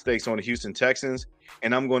my stakes on the Houston Texans,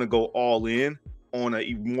 and I'm going to go all in on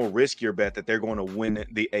a more riskier bet that they're going to win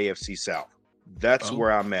the AFC South. That's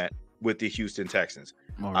where I'm at with the Houston Texans.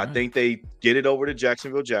 Right. I think they get it over the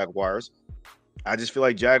Jacksonville Jaguars. I just feel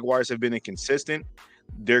like Jaguars have been inconsistent.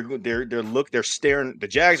 They're staring. The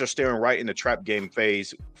Jags are staring right in the trap game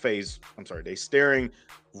phase. I'm sorry, they're staring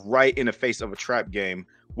right in the face of a trap game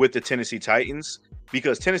with the Tennessee Titans,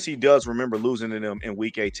 because Tennessee does remember losing to them in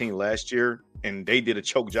Week 18 last year, and they did a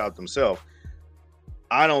choke job themselves.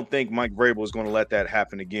 I don't think Mike Vrabel is going to let that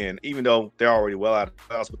happen again, even though they're already well out of the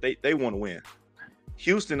playoffs, but they want to win.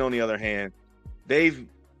 Houston, on the other hand, they've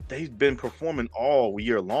been performing all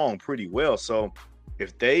year long pretty well. So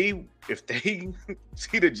if they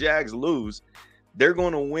see the Jags lose, they're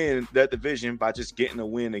going to win that division by just getting a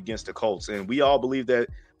win against the Colts. And we all believe that.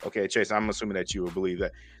 Okay, Chase, I'm assuming that you will believe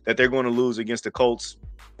that they're going to lose against the Colts.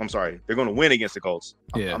 I'm sorry, they're going to win against the Colts.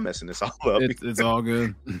 Yeah. I'm messing this all up. It's all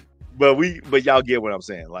good. But y'all get what I'm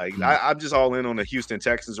saying. Like, I'm just all in on the Houston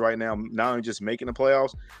Texans right now, not only just making the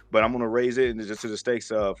playoffs, but I'm going to raise it just to the stakes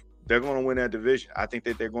of they're going to win that division. I think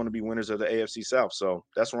that they're going to be winners of the AFC South. So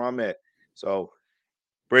that's where I'm at. So,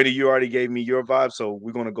 Brady, you already gave me your vibe, so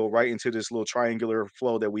we're going to go right into this little triangular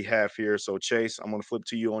flow that we have here. So, Chase, I'm going to flip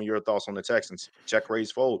to you on your thoughts on the Texans. Check,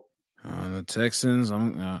 raise, fold. The Texans,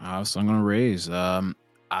 I'm going to raise. I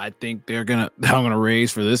think I'm going to raise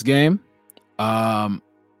for this game. So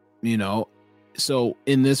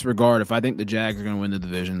in this regard, if I think the Jags are going to win the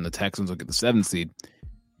division, the Texans will get the 7th seed.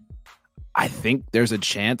 I think there's a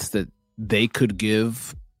chance that they could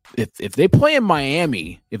give, if they play in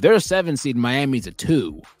Miami, if they're a 7 seed, Miami's a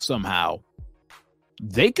 2 somehow,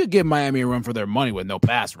 they could give Miami a run for their money with no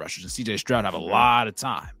pass rushers, and CJ Stroud have a lot of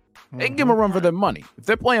time. They can give them a run for their money. If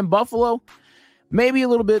they're playing Buffalo, maybe a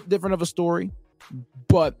little bit different of a story,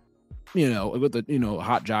 but with the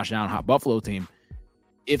hot Josh Allen, hot Buffalo team,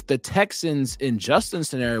 if the Texans in Justin's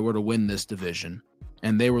scenario were to win this division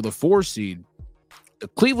and they were the 4 seed, the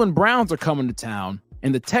Cleveland Browns are coming to town,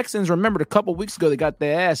 and the Texans, remembered a couple weeks ago, they got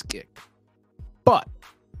their ass kicked. But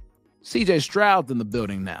CJ Stroud's in the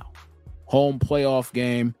building now. Home playoff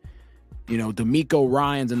game. D'Amico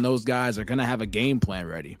Ryans and those guys are going to have a game plan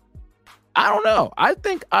ready. I don't know. I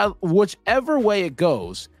think whichever way it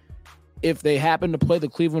goes, if they happen to play the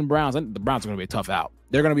Cleveland Browns, I think the Browns are going to be a tough out.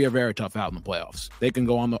 They're going to be a very tough out in the playoffs. They can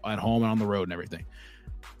go at home and on the road and everything.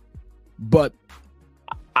 But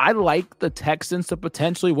I like the Texans to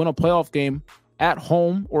potentially win a playoff game at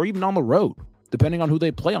home or even on the road, depending on who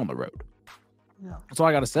they play on the road. Yeah. That's all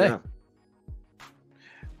I got to say. Yeah.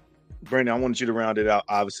 Brandon, I wanted you to round it out,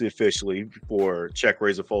 obviously, officially, for check,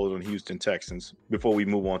 raise, or fold on the Houston Texans before we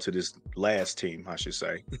move on to this last team, I should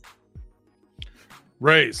say.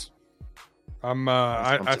 Raise.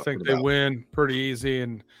 I think they win pretty easy,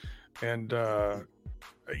 and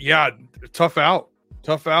tough out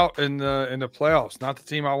in the playoffs. Not the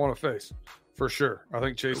team I want to face, for sure. I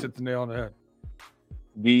think Chase hit the nail on the head.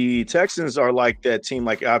 The Texans are like that team,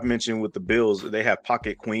 like I've mentioned with the Bills. They have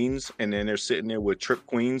pocket queens, and then they're sitting there with trip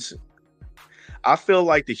queens. I feel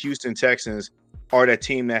like the Houston Texans are that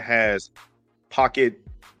team that has pocket.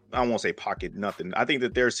 I won't say pocket nothing. I think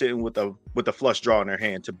that they're sitting with a flush draw in their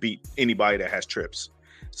hand to beat anybody that has trips.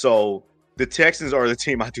 So the Texans are the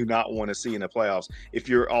team I do not want to see in the playoffs. If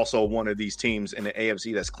you're also one of these teams in the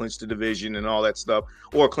AFC that's clinched the division and all that stuff,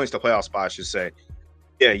 or clinched the playoff spot, I should say.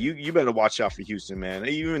 Yeah, you better watch out for Houston, man.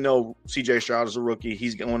 Even though CJ Stroud is a rookie,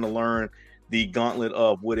 he's going to learn the gauntlet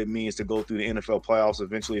of what it means to go through the NFL playoffs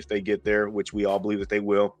eventually if they get there, which we all believe that they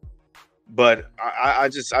will. But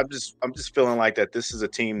I'm just feeling like that this is a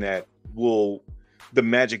team that the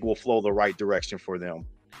magic will flow the right direction for them.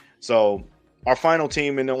 So our final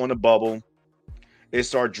team on the bubble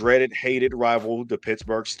is our dreaded, hated rival, the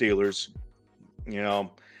Pittsburgh Steelers.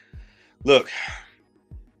 Look,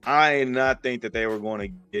 I did not think that they were going to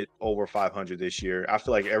get over 500 this year. I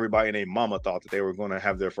feel like everybody and their mama thought that they were going to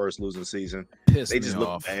have their first losing season. They just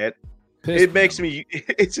look bad. It makes me,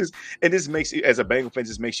 this makes you, as a Bengal fan,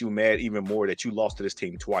 just makes you mad even more that you lost to this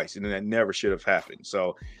team twice, and that never should have happened.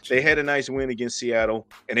 So they had a nice win against Seattle,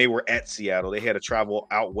 and they were at Seattle. They had to travel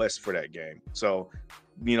out west for that game. So,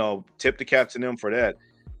 tip the cap to them for that.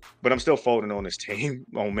 but I'm still folding on this team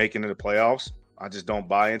on making it the playoffs. I just don't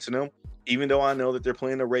buy into them. Even though I know that they're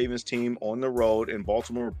playing the Ravens team on the road and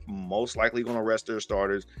Baltimore most likely going to rest their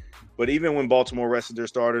starters. But even when Baltimore rested their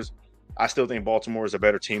starters, I still think Baltimore is a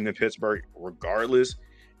better team than Pittsburgh regardless.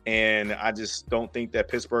 And I just don't think that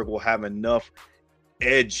Pittsburgh will have enough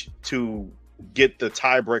edge to get the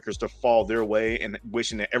tiebreakers to fall their way and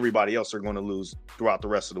wishing that everybody else are going to lose throughout the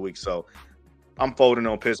rest of the week. So I'm folding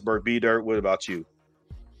on Pittsburgh. B-Dirt, what about you?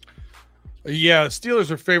 Yeah, the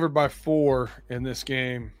Steelers are favored by 4 in this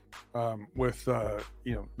game.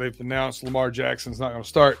 They've announced Lamar Jackson's not going to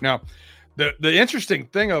start. Now, the interesting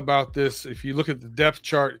thing about this, if you look at the depth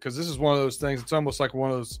chart, because this is one of those things, it's almost like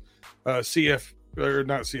one of those not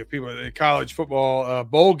CFP, but college football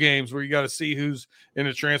bowl games where you got to see who's in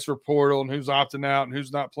the transfer portal and who's opting out and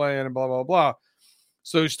who's not playing and blah, blah, blah.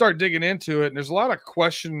 So you start digging into it, and there's a lot of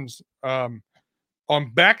questions on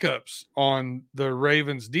backups on the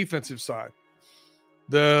Ravens defensive side.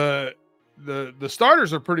 The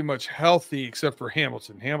starters are pretty much healthy except for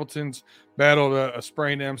Hamilton. Hamilton's battled a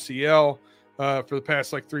sprained MCL for the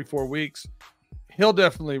past 3-4 weeks. He'll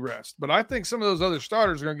definitely rest. But I think some of those other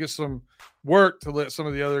starters are going to get some work to let some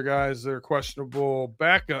of the other guys that are questionable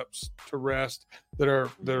backups to rest that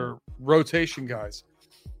are rotation guys.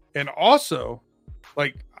 And also,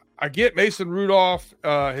 I get Mason Rudolph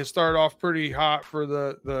has started off pretty hot for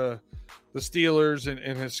the Steelers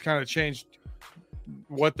and has kind of changed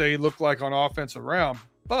what they look like on offense around.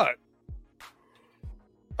 But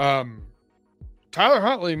Tyler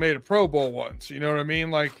Huntley made a Pro Bowl once. You know what I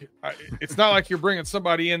mean? It's not like you're bringing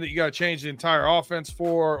somebody in that you got to change the entire offense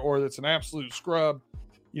for, or that's an absolute scrub.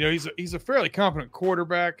 You know, he's a fairly competent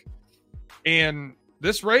quarterback. And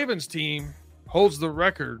this Ravens team holds the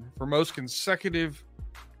record for most consecutive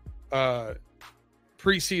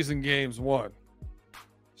preseason games won.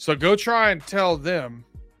 So go try and tell them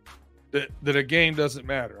that a game doesn't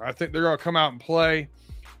matter. I think they're going to come out and play.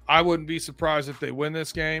 I wouldn't be surprised if they win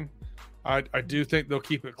this game. I do think they'll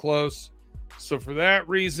keep it close. So for that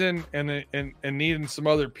reason, and needing some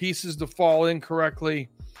other pieces to fall in correctly,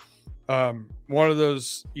 one of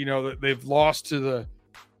those, that they've lost to the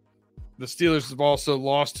Steelers have also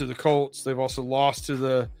lost to the Colts. They've also lost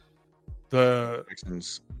to the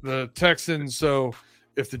Texans. So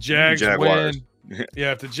if the Jaguars win,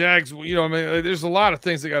 if the Jags, there's a lot of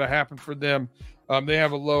things that got to happen for them. They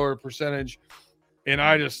have a lower percentage, and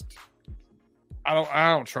I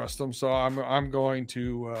don't trust them. So I'm going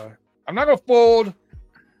to I'm not going to fold.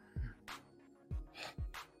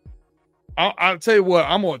 I'll tell you what,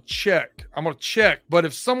 I'm going to check. But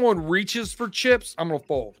if someone reaches for chips, I'm going to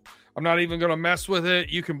fold. I'm not even going to mess with it.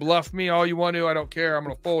 You can bluff me all you want to. I don't care. I'm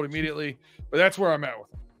going to fold immediately. But that's where I'm at with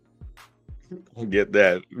it. I get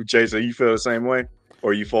that. Jason, you feel the same way?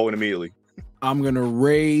 Or are you folding immediately? I'm going to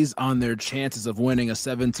raise on their chances of winning a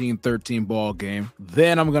 17-13 ball game.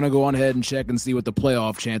 Then I'm going to go on ahead and check and see what the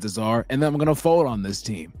playoff chances are. And then I'm going to fold on this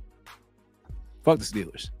team. Fuck the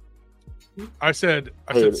Steelers. I said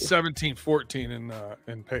 17-14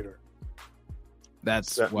 in Pater.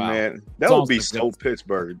 That's wow. Man, that would be so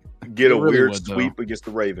Pittsburgh. Get a weird sweep against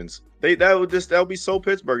the Ravens. That would be so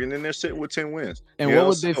Pittsburgh, and then they're sitting with 10 wins. And what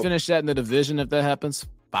would they finish at in the division if that happens?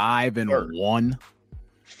 5-1.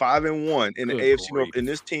 5-1 in the AFC North, and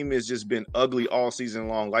this team has just been ugly all season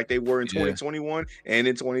long, like they were in 2021 and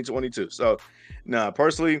in 2022. So,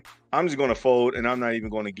 personally, I'm just going to fold, and I'm not even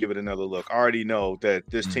going to give it another look. I already know that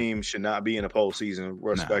this team should not be in a postseason,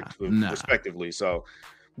 respectively. So,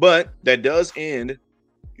 but that does end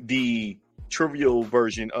the trivial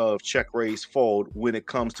version of check, raise, fold when it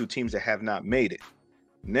comes to teams that have not made it.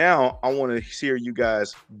 Now, I want to hear you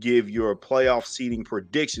guys give your playoff seeding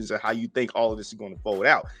predictions of how you think all of this is going to fold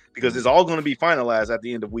out, because it's all going to be finalized at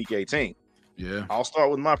the end of week 18. Yeah. I'll start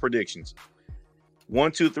with my predictions.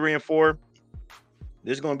 1, 2, 3, and 4.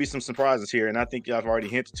 There's going to be some surprises here, and I think I've already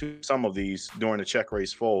hinted to some of these during the check,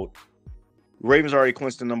 raise, fold. Ravens already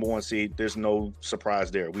clinched the number 1 seed. There's no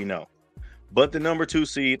surprise there. We know. But the number 2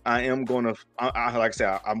 seed, I am going to, like I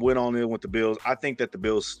said, I went on in with the Bills. I think that the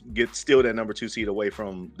Bills steal that number 2 seed away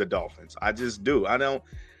from the Dolphins. I just do. I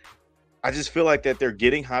just feel like that they're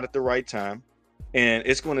getting hot at the right time, and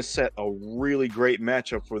it's going to set a really great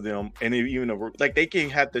matchup for them. And they can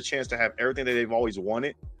have the chance to have everything that they've always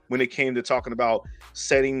wanted when it came to talking about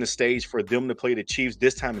setting the stage for them to play the Chiefs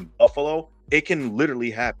this time in Buffalo. It can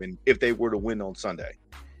literally happen if they were to win on Sunday.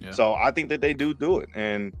 Yeah. So I think that they do it.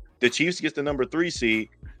 And the Chiefs gets the number 3 seed.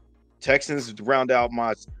 Texans round out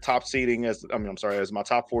my top seeding as my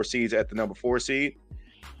top 4 seeds at the number 4 seed.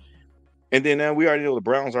 And then we already know the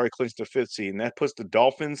Browns already clinched the 5th seed, and that puts the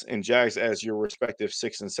Dolphins and Jags as your respective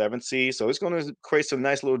 6th and 7th seed. So it's going to create some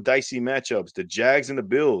nice little dicey matchups. The Jags and the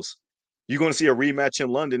Bills. You're going to see a rematch in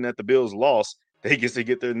London that the Bills lost. They get to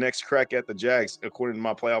get their next crack at the Jags, according to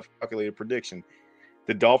my playoff calculated prediction.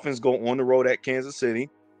 The Dolphins go on the road at Kansas City.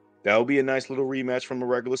 That will be a nice little rematch from the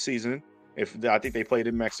regular season. I think they played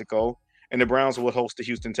in Mexico. And the Browns will host the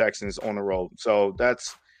Houston Texans on the road. So that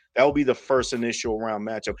will be the first initial round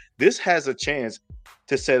matchup. This has a chance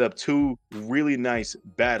to set up 2 really nice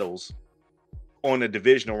battles on the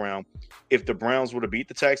divisional round. If the Browns were to beat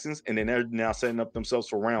the Texans, and then they're now setting up themselves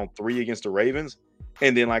for round 3 against the Ravens.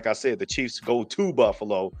 And then, like I said, the Chiefs go to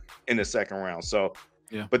Buffalo in the second round. So,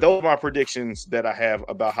 yeah. But those are my predictions that I have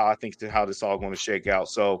about how I think how this all going to shake out.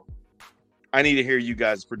 So I need to hear you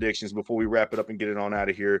guys' predictions before we wrap it up and get it on out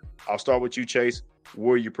of here. I'll start with you, Chase.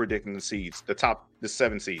 Where are you predicting the seeds, the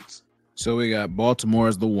 7 seeds? So we got Baltimore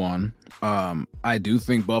as the 1. I do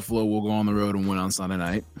think Buffalo will go on the road and win on Sunday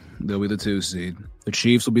night. They'll be the 2 seed. The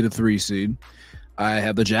Chiefs will be the 3 seed. I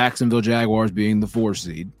have the Jacksonville Jaguars being the 4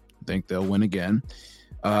 seed. I think they'll win again.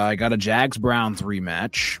 I got a Jags-Browns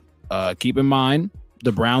rematch. Keep in mind,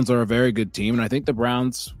 the Browns are a very good team, and I think the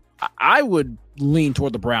Browns – I would lean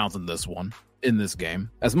toward the Browns in this one, in this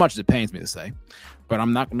game, as much as it pains me to say. But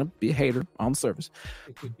I'm not going to be a hater on the surface.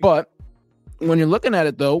 But when you're looking at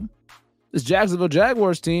it, though, this Jacksonville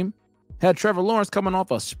Jaguars team had Trevor Lawrence coming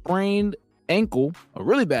off a sprained ankle, a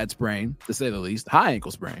really bad sprain, to say the least, high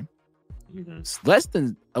ankle sprain. Mm-hmm. Less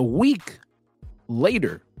than a week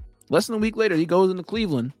later, he goes into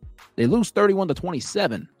Cleveland. They lose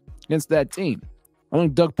 31-27 against that team. I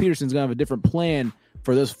think Doug Peterson's going to have a different plan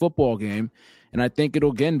for this football game, and I think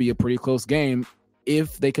it'll again be a pretty close game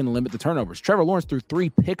if they can limit the turnovers. Trevor Lawrence threw 3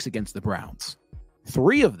 picks against the Browns,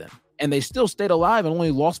 3 of them, and they still stayed alive and only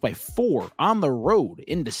lost by 4 on the road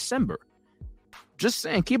in December. Just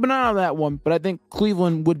saying, keep an eye on that one, but I think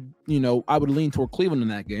Cleveland would, I would lean toward Cleveland in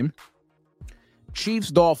that game. Chiefs,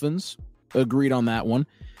 Dolphins, agreed on that one.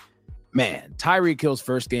 Man, Tyreek Hill's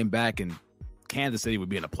first game back in Kansas City would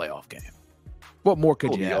be in a playoff game. What more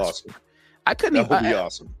could you ask? Awesome. I couldn't. That would be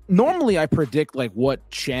awesome. Normally, I predict like what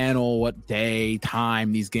channel, what day,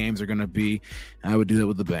 time these games are going to be. I would do that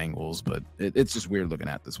with the Bengals, but it's just weird looking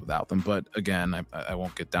at this without them. But again, I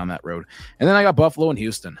won't get down that road. And then I got Buffalo and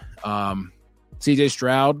Houston. C.J.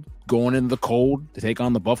 Stroud going in the cold to take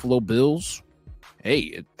on the Buffalo Bills.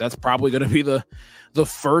 Hey, that's probably going to be the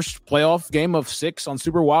first playoff game of 6 on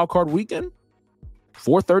Super Wildcard Weekend.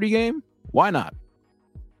 4:30 game. Why not?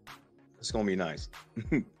 It's going to be nice.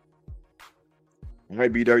 All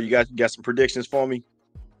right, B-Dirt, you got some predictions for me?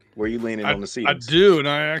 Where are you leaning on the seeds? I do, and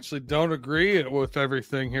I actually don't agree with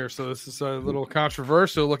everything here, so this is a little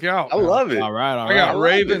controversial. Look out. I love it. All right. I got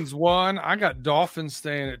Ravens 1. I got Dolphins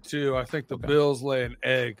staying at 2. I think the Bills lay an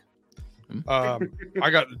egg. I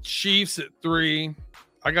got the Chiefs at 3.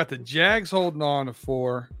 I got the Jags holding on to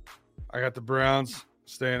 4. I got the Browns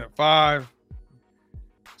staying at 5.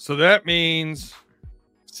 So that means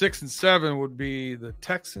 6 and 7 would be the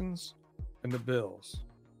Texans and the Bills.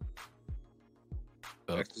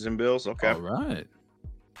 Texans and Bills, okay. All right.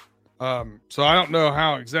 So I don't know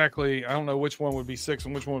how exactly. I don't know which one would be 6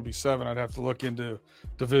 and which one would be 7. I'd have to look into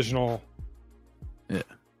divisional, and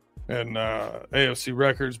AFC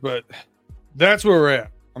records. But that's where we're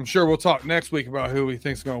at. I'm sure we'll talk next week about who we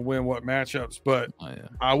think is going to win what matchups. But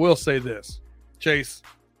I will say this, Chase,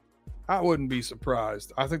 I wouldn't be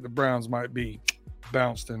surprised. I think the Browns might be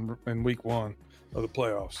bounced in week 1 of the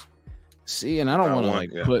playoffs. See, and I don't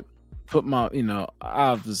want to put my,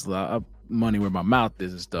 obviously money where my mouth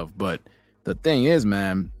is and stuff. But the thing is,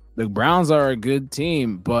 man, the Browns are a good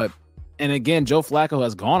team. And again, Joe Flacco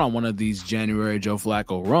has gone on one of these January Joe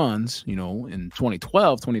Flacco runs, in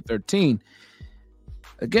 2012, 2013.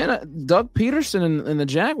 Again, Doug Peterson and the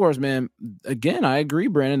Jaguars, man, again, I agree,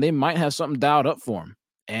 Brandon, they might have something dialed up for them.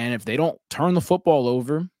 And if they don't turn the football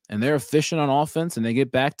over and they're efficient on offense and they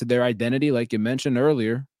get back to their identity, like you mentioned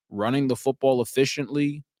earlier, running the football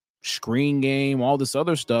efficiently, screen game, all this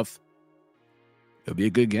other stuff, it'll be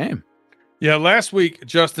a good game. Yeah, last week,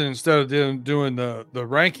 Justin, instead of doing the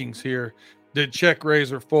rankings here, did check,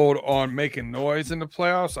 raise, or fold on making noise in the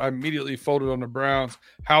playoffs. I immediately folded on the Browns.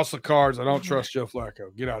 House of cards. I don't trust Joe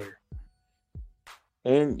Flacco. Get out of here.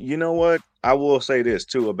 And you know what? I will say this,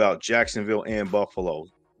 too, about Jacksonville and Buffalo,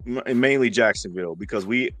 and mainly Jacksonville, because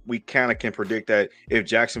we kind of can predict that if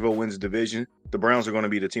Jacksonville wins the division, the Browns are going to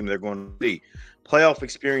be the team they're going to be. Playoff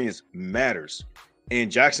experience matters.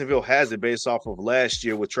 And Jacksonville has it based off of last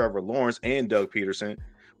year with Trevor Lawrence and Doug Peterson.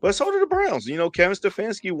 But so did the Browns. Kevin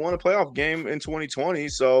Stefanski won a playoff game in 2020,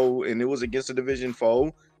 and it was against a division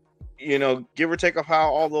foe. give or take of how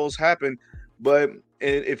all those happen. But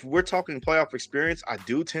if we're talking playoff experience, I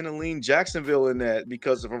do tend to lean Jacksonville in that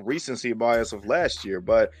because of a recency bias of last year.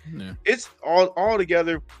 But it's all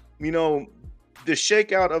together, the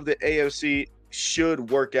shakeout of the AFC should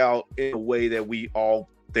work out in a way that we all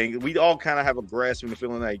think. We all kind of have a grasp and the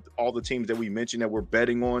feeling like all the teams that we mentioned that we're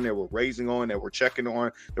betting on, that we're raising on, that we're checking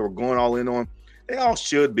on, that we're going all in on, they all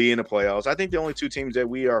should be in the playoffs. I think the only two teams that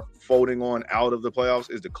we are folding on out of the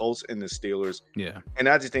playoffs is the Colts and the Steelers. Yeah. And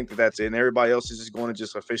I just think that's it. And everybody else is just going to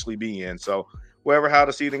just officially be in. So how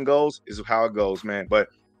the seeding goes is how it goes, man. But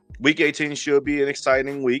week 18 should be an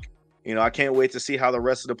exciting week. I can't wait to see how the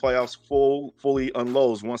rest of the playoffs fully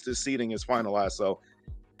unloads once this seeding is finalized. So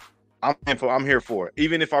I'm here for it.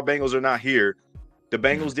 Even if our Bengals are not here, the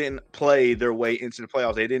Bengals didn't play their way into the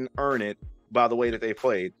playoffs. They didn't earn it by the way that they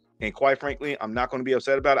played. And quite frankly, I'm not going to be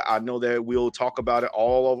upset about it. I know that we'll talk about it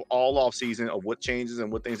all off season of what changes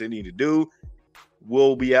and what things they need to do.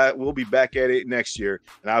 We'll be back at it next year,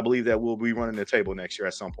 and I believe that we'll be running the table next year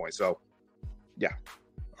at some point. So, yeah.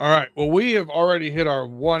 All right. Well, we have already hit our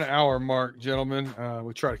 1 hour mark, gentlemen.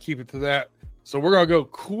 We try to keep it to that. So we're going to go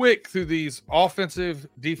quick through these offensive,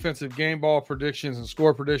 defensive game ball predictions and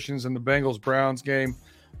score predictions in the Bengals-Browns game.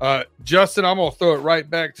 Justin, I'm going to throw it right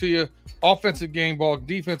back to you. Offensive game ball,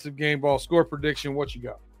 defensive game ball, score prediction. What you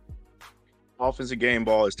got? Offensive game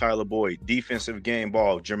ball is Tyler Boyd. Defensive game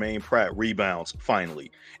ball, Jermaine Pratt rebounds,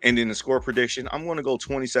 finally. And then the score prediction, I'm going to go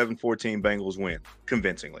 27-14 Bengals win,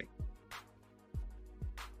 convincingly.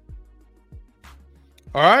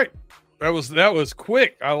 All right. That was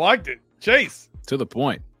quick. I liked it. Chase. To the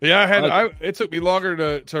point. Yeah, it took me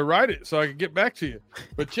longer to write it so I could get back to you.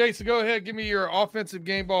 But Chase, go ahead, give me your offensive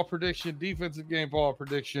game ball prediction, defensive game ball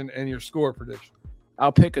prediction, and your score prediction.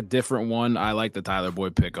 I'll pick a different one. I like the Tyler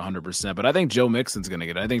Boyd pick 100%, but I think Joe Mixon's going to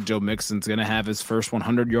get it. I think Joe Mixon's going to have his first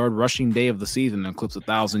 100-yard rushing day of the season and clips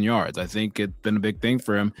 1,000 yards. I think it's been a big thing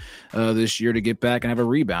for him this year to get back and have a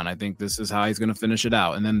rebound. I think this is how he's going to finish it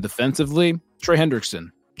out. And then defensively, Trey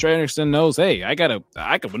Hendrickson. Trey Hendrickson knows, hey, I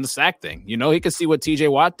could win the sack thing. He could see what TJ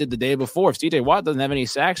Watt did the day before. If TJ Watt doesn't have any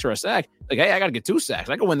sacks or a sack, like, hey, I got to get 2 sacks.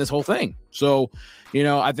 I can win this whole thing. So,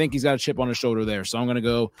 I think he's got a chip on his shoulder there. So I'm going to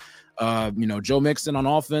go, Joe Mixon on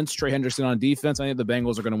offense, Trey Hendrickson on defense. I think the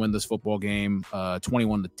Bengals are going to win this football game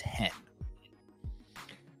 21-10.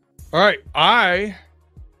 All right. I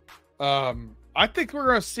think we're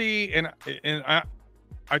going to see, and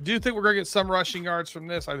I do think we're going to get some rushing yards from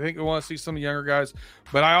this. I think we want to see some younger guys.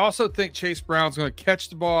 But I also think Chase Brown's going to catch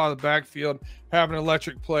the ball out of the backfield, have an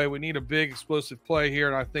electric play. We need a big explosive play here,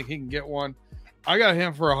 and I think he can get one. I got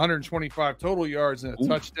him for 125 total yards and a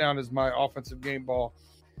touchdown as my offensive game ball.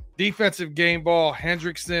 Defensive game ball,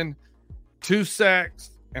 Hendrickson, 2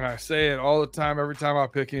 sacks, and I say it all the time, every time I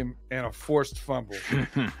pick him, and a forced fumble.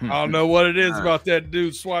 I don't know what it is about that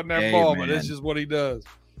dude swatting that ball, man. But it's just what he does.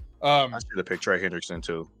 I should have picked Trey Hendrickson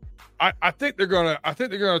too. I think they're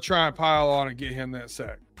gonna try and pile on and get him that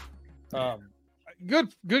sack.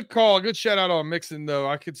 Good call, good shout out on Mixon though.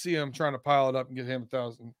 I could see him trying to pile it up and get him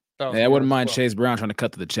 1,000. I wouldn't mind Chase Brown trying to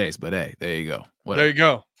cut to the chase, but hey, there you go.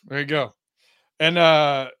 Whatever. There you go.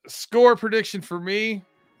 And score prediction for me,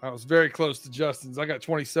 I was very close to Justin's. I got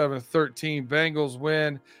 27-13. Bengals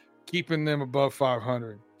win, keeping them above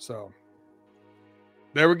 500. So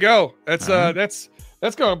there we go. That's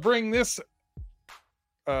going to bring this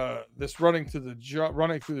running through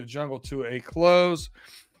the jungle to a close.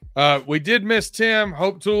 We did miss Tim.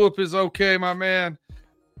 Hope Tulip is okay, my man.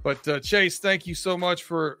 But Chase, thank you so much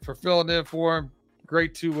for filling in for him.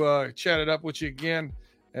 Great to chat it up with you again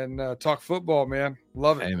and talk football, man.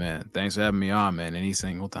 Love it. Hey, man. Thanks for having me on, man. Any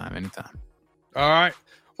single time, anytime. All right.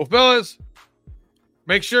 Well, fellas,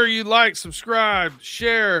 make sure you like, subscribe,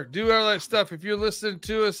 share, do all that stuff. If you're listening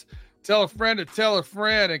to us, tell a friend to tell a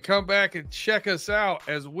friend and come back and check us out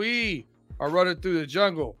as we are running through the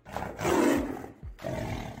jungle.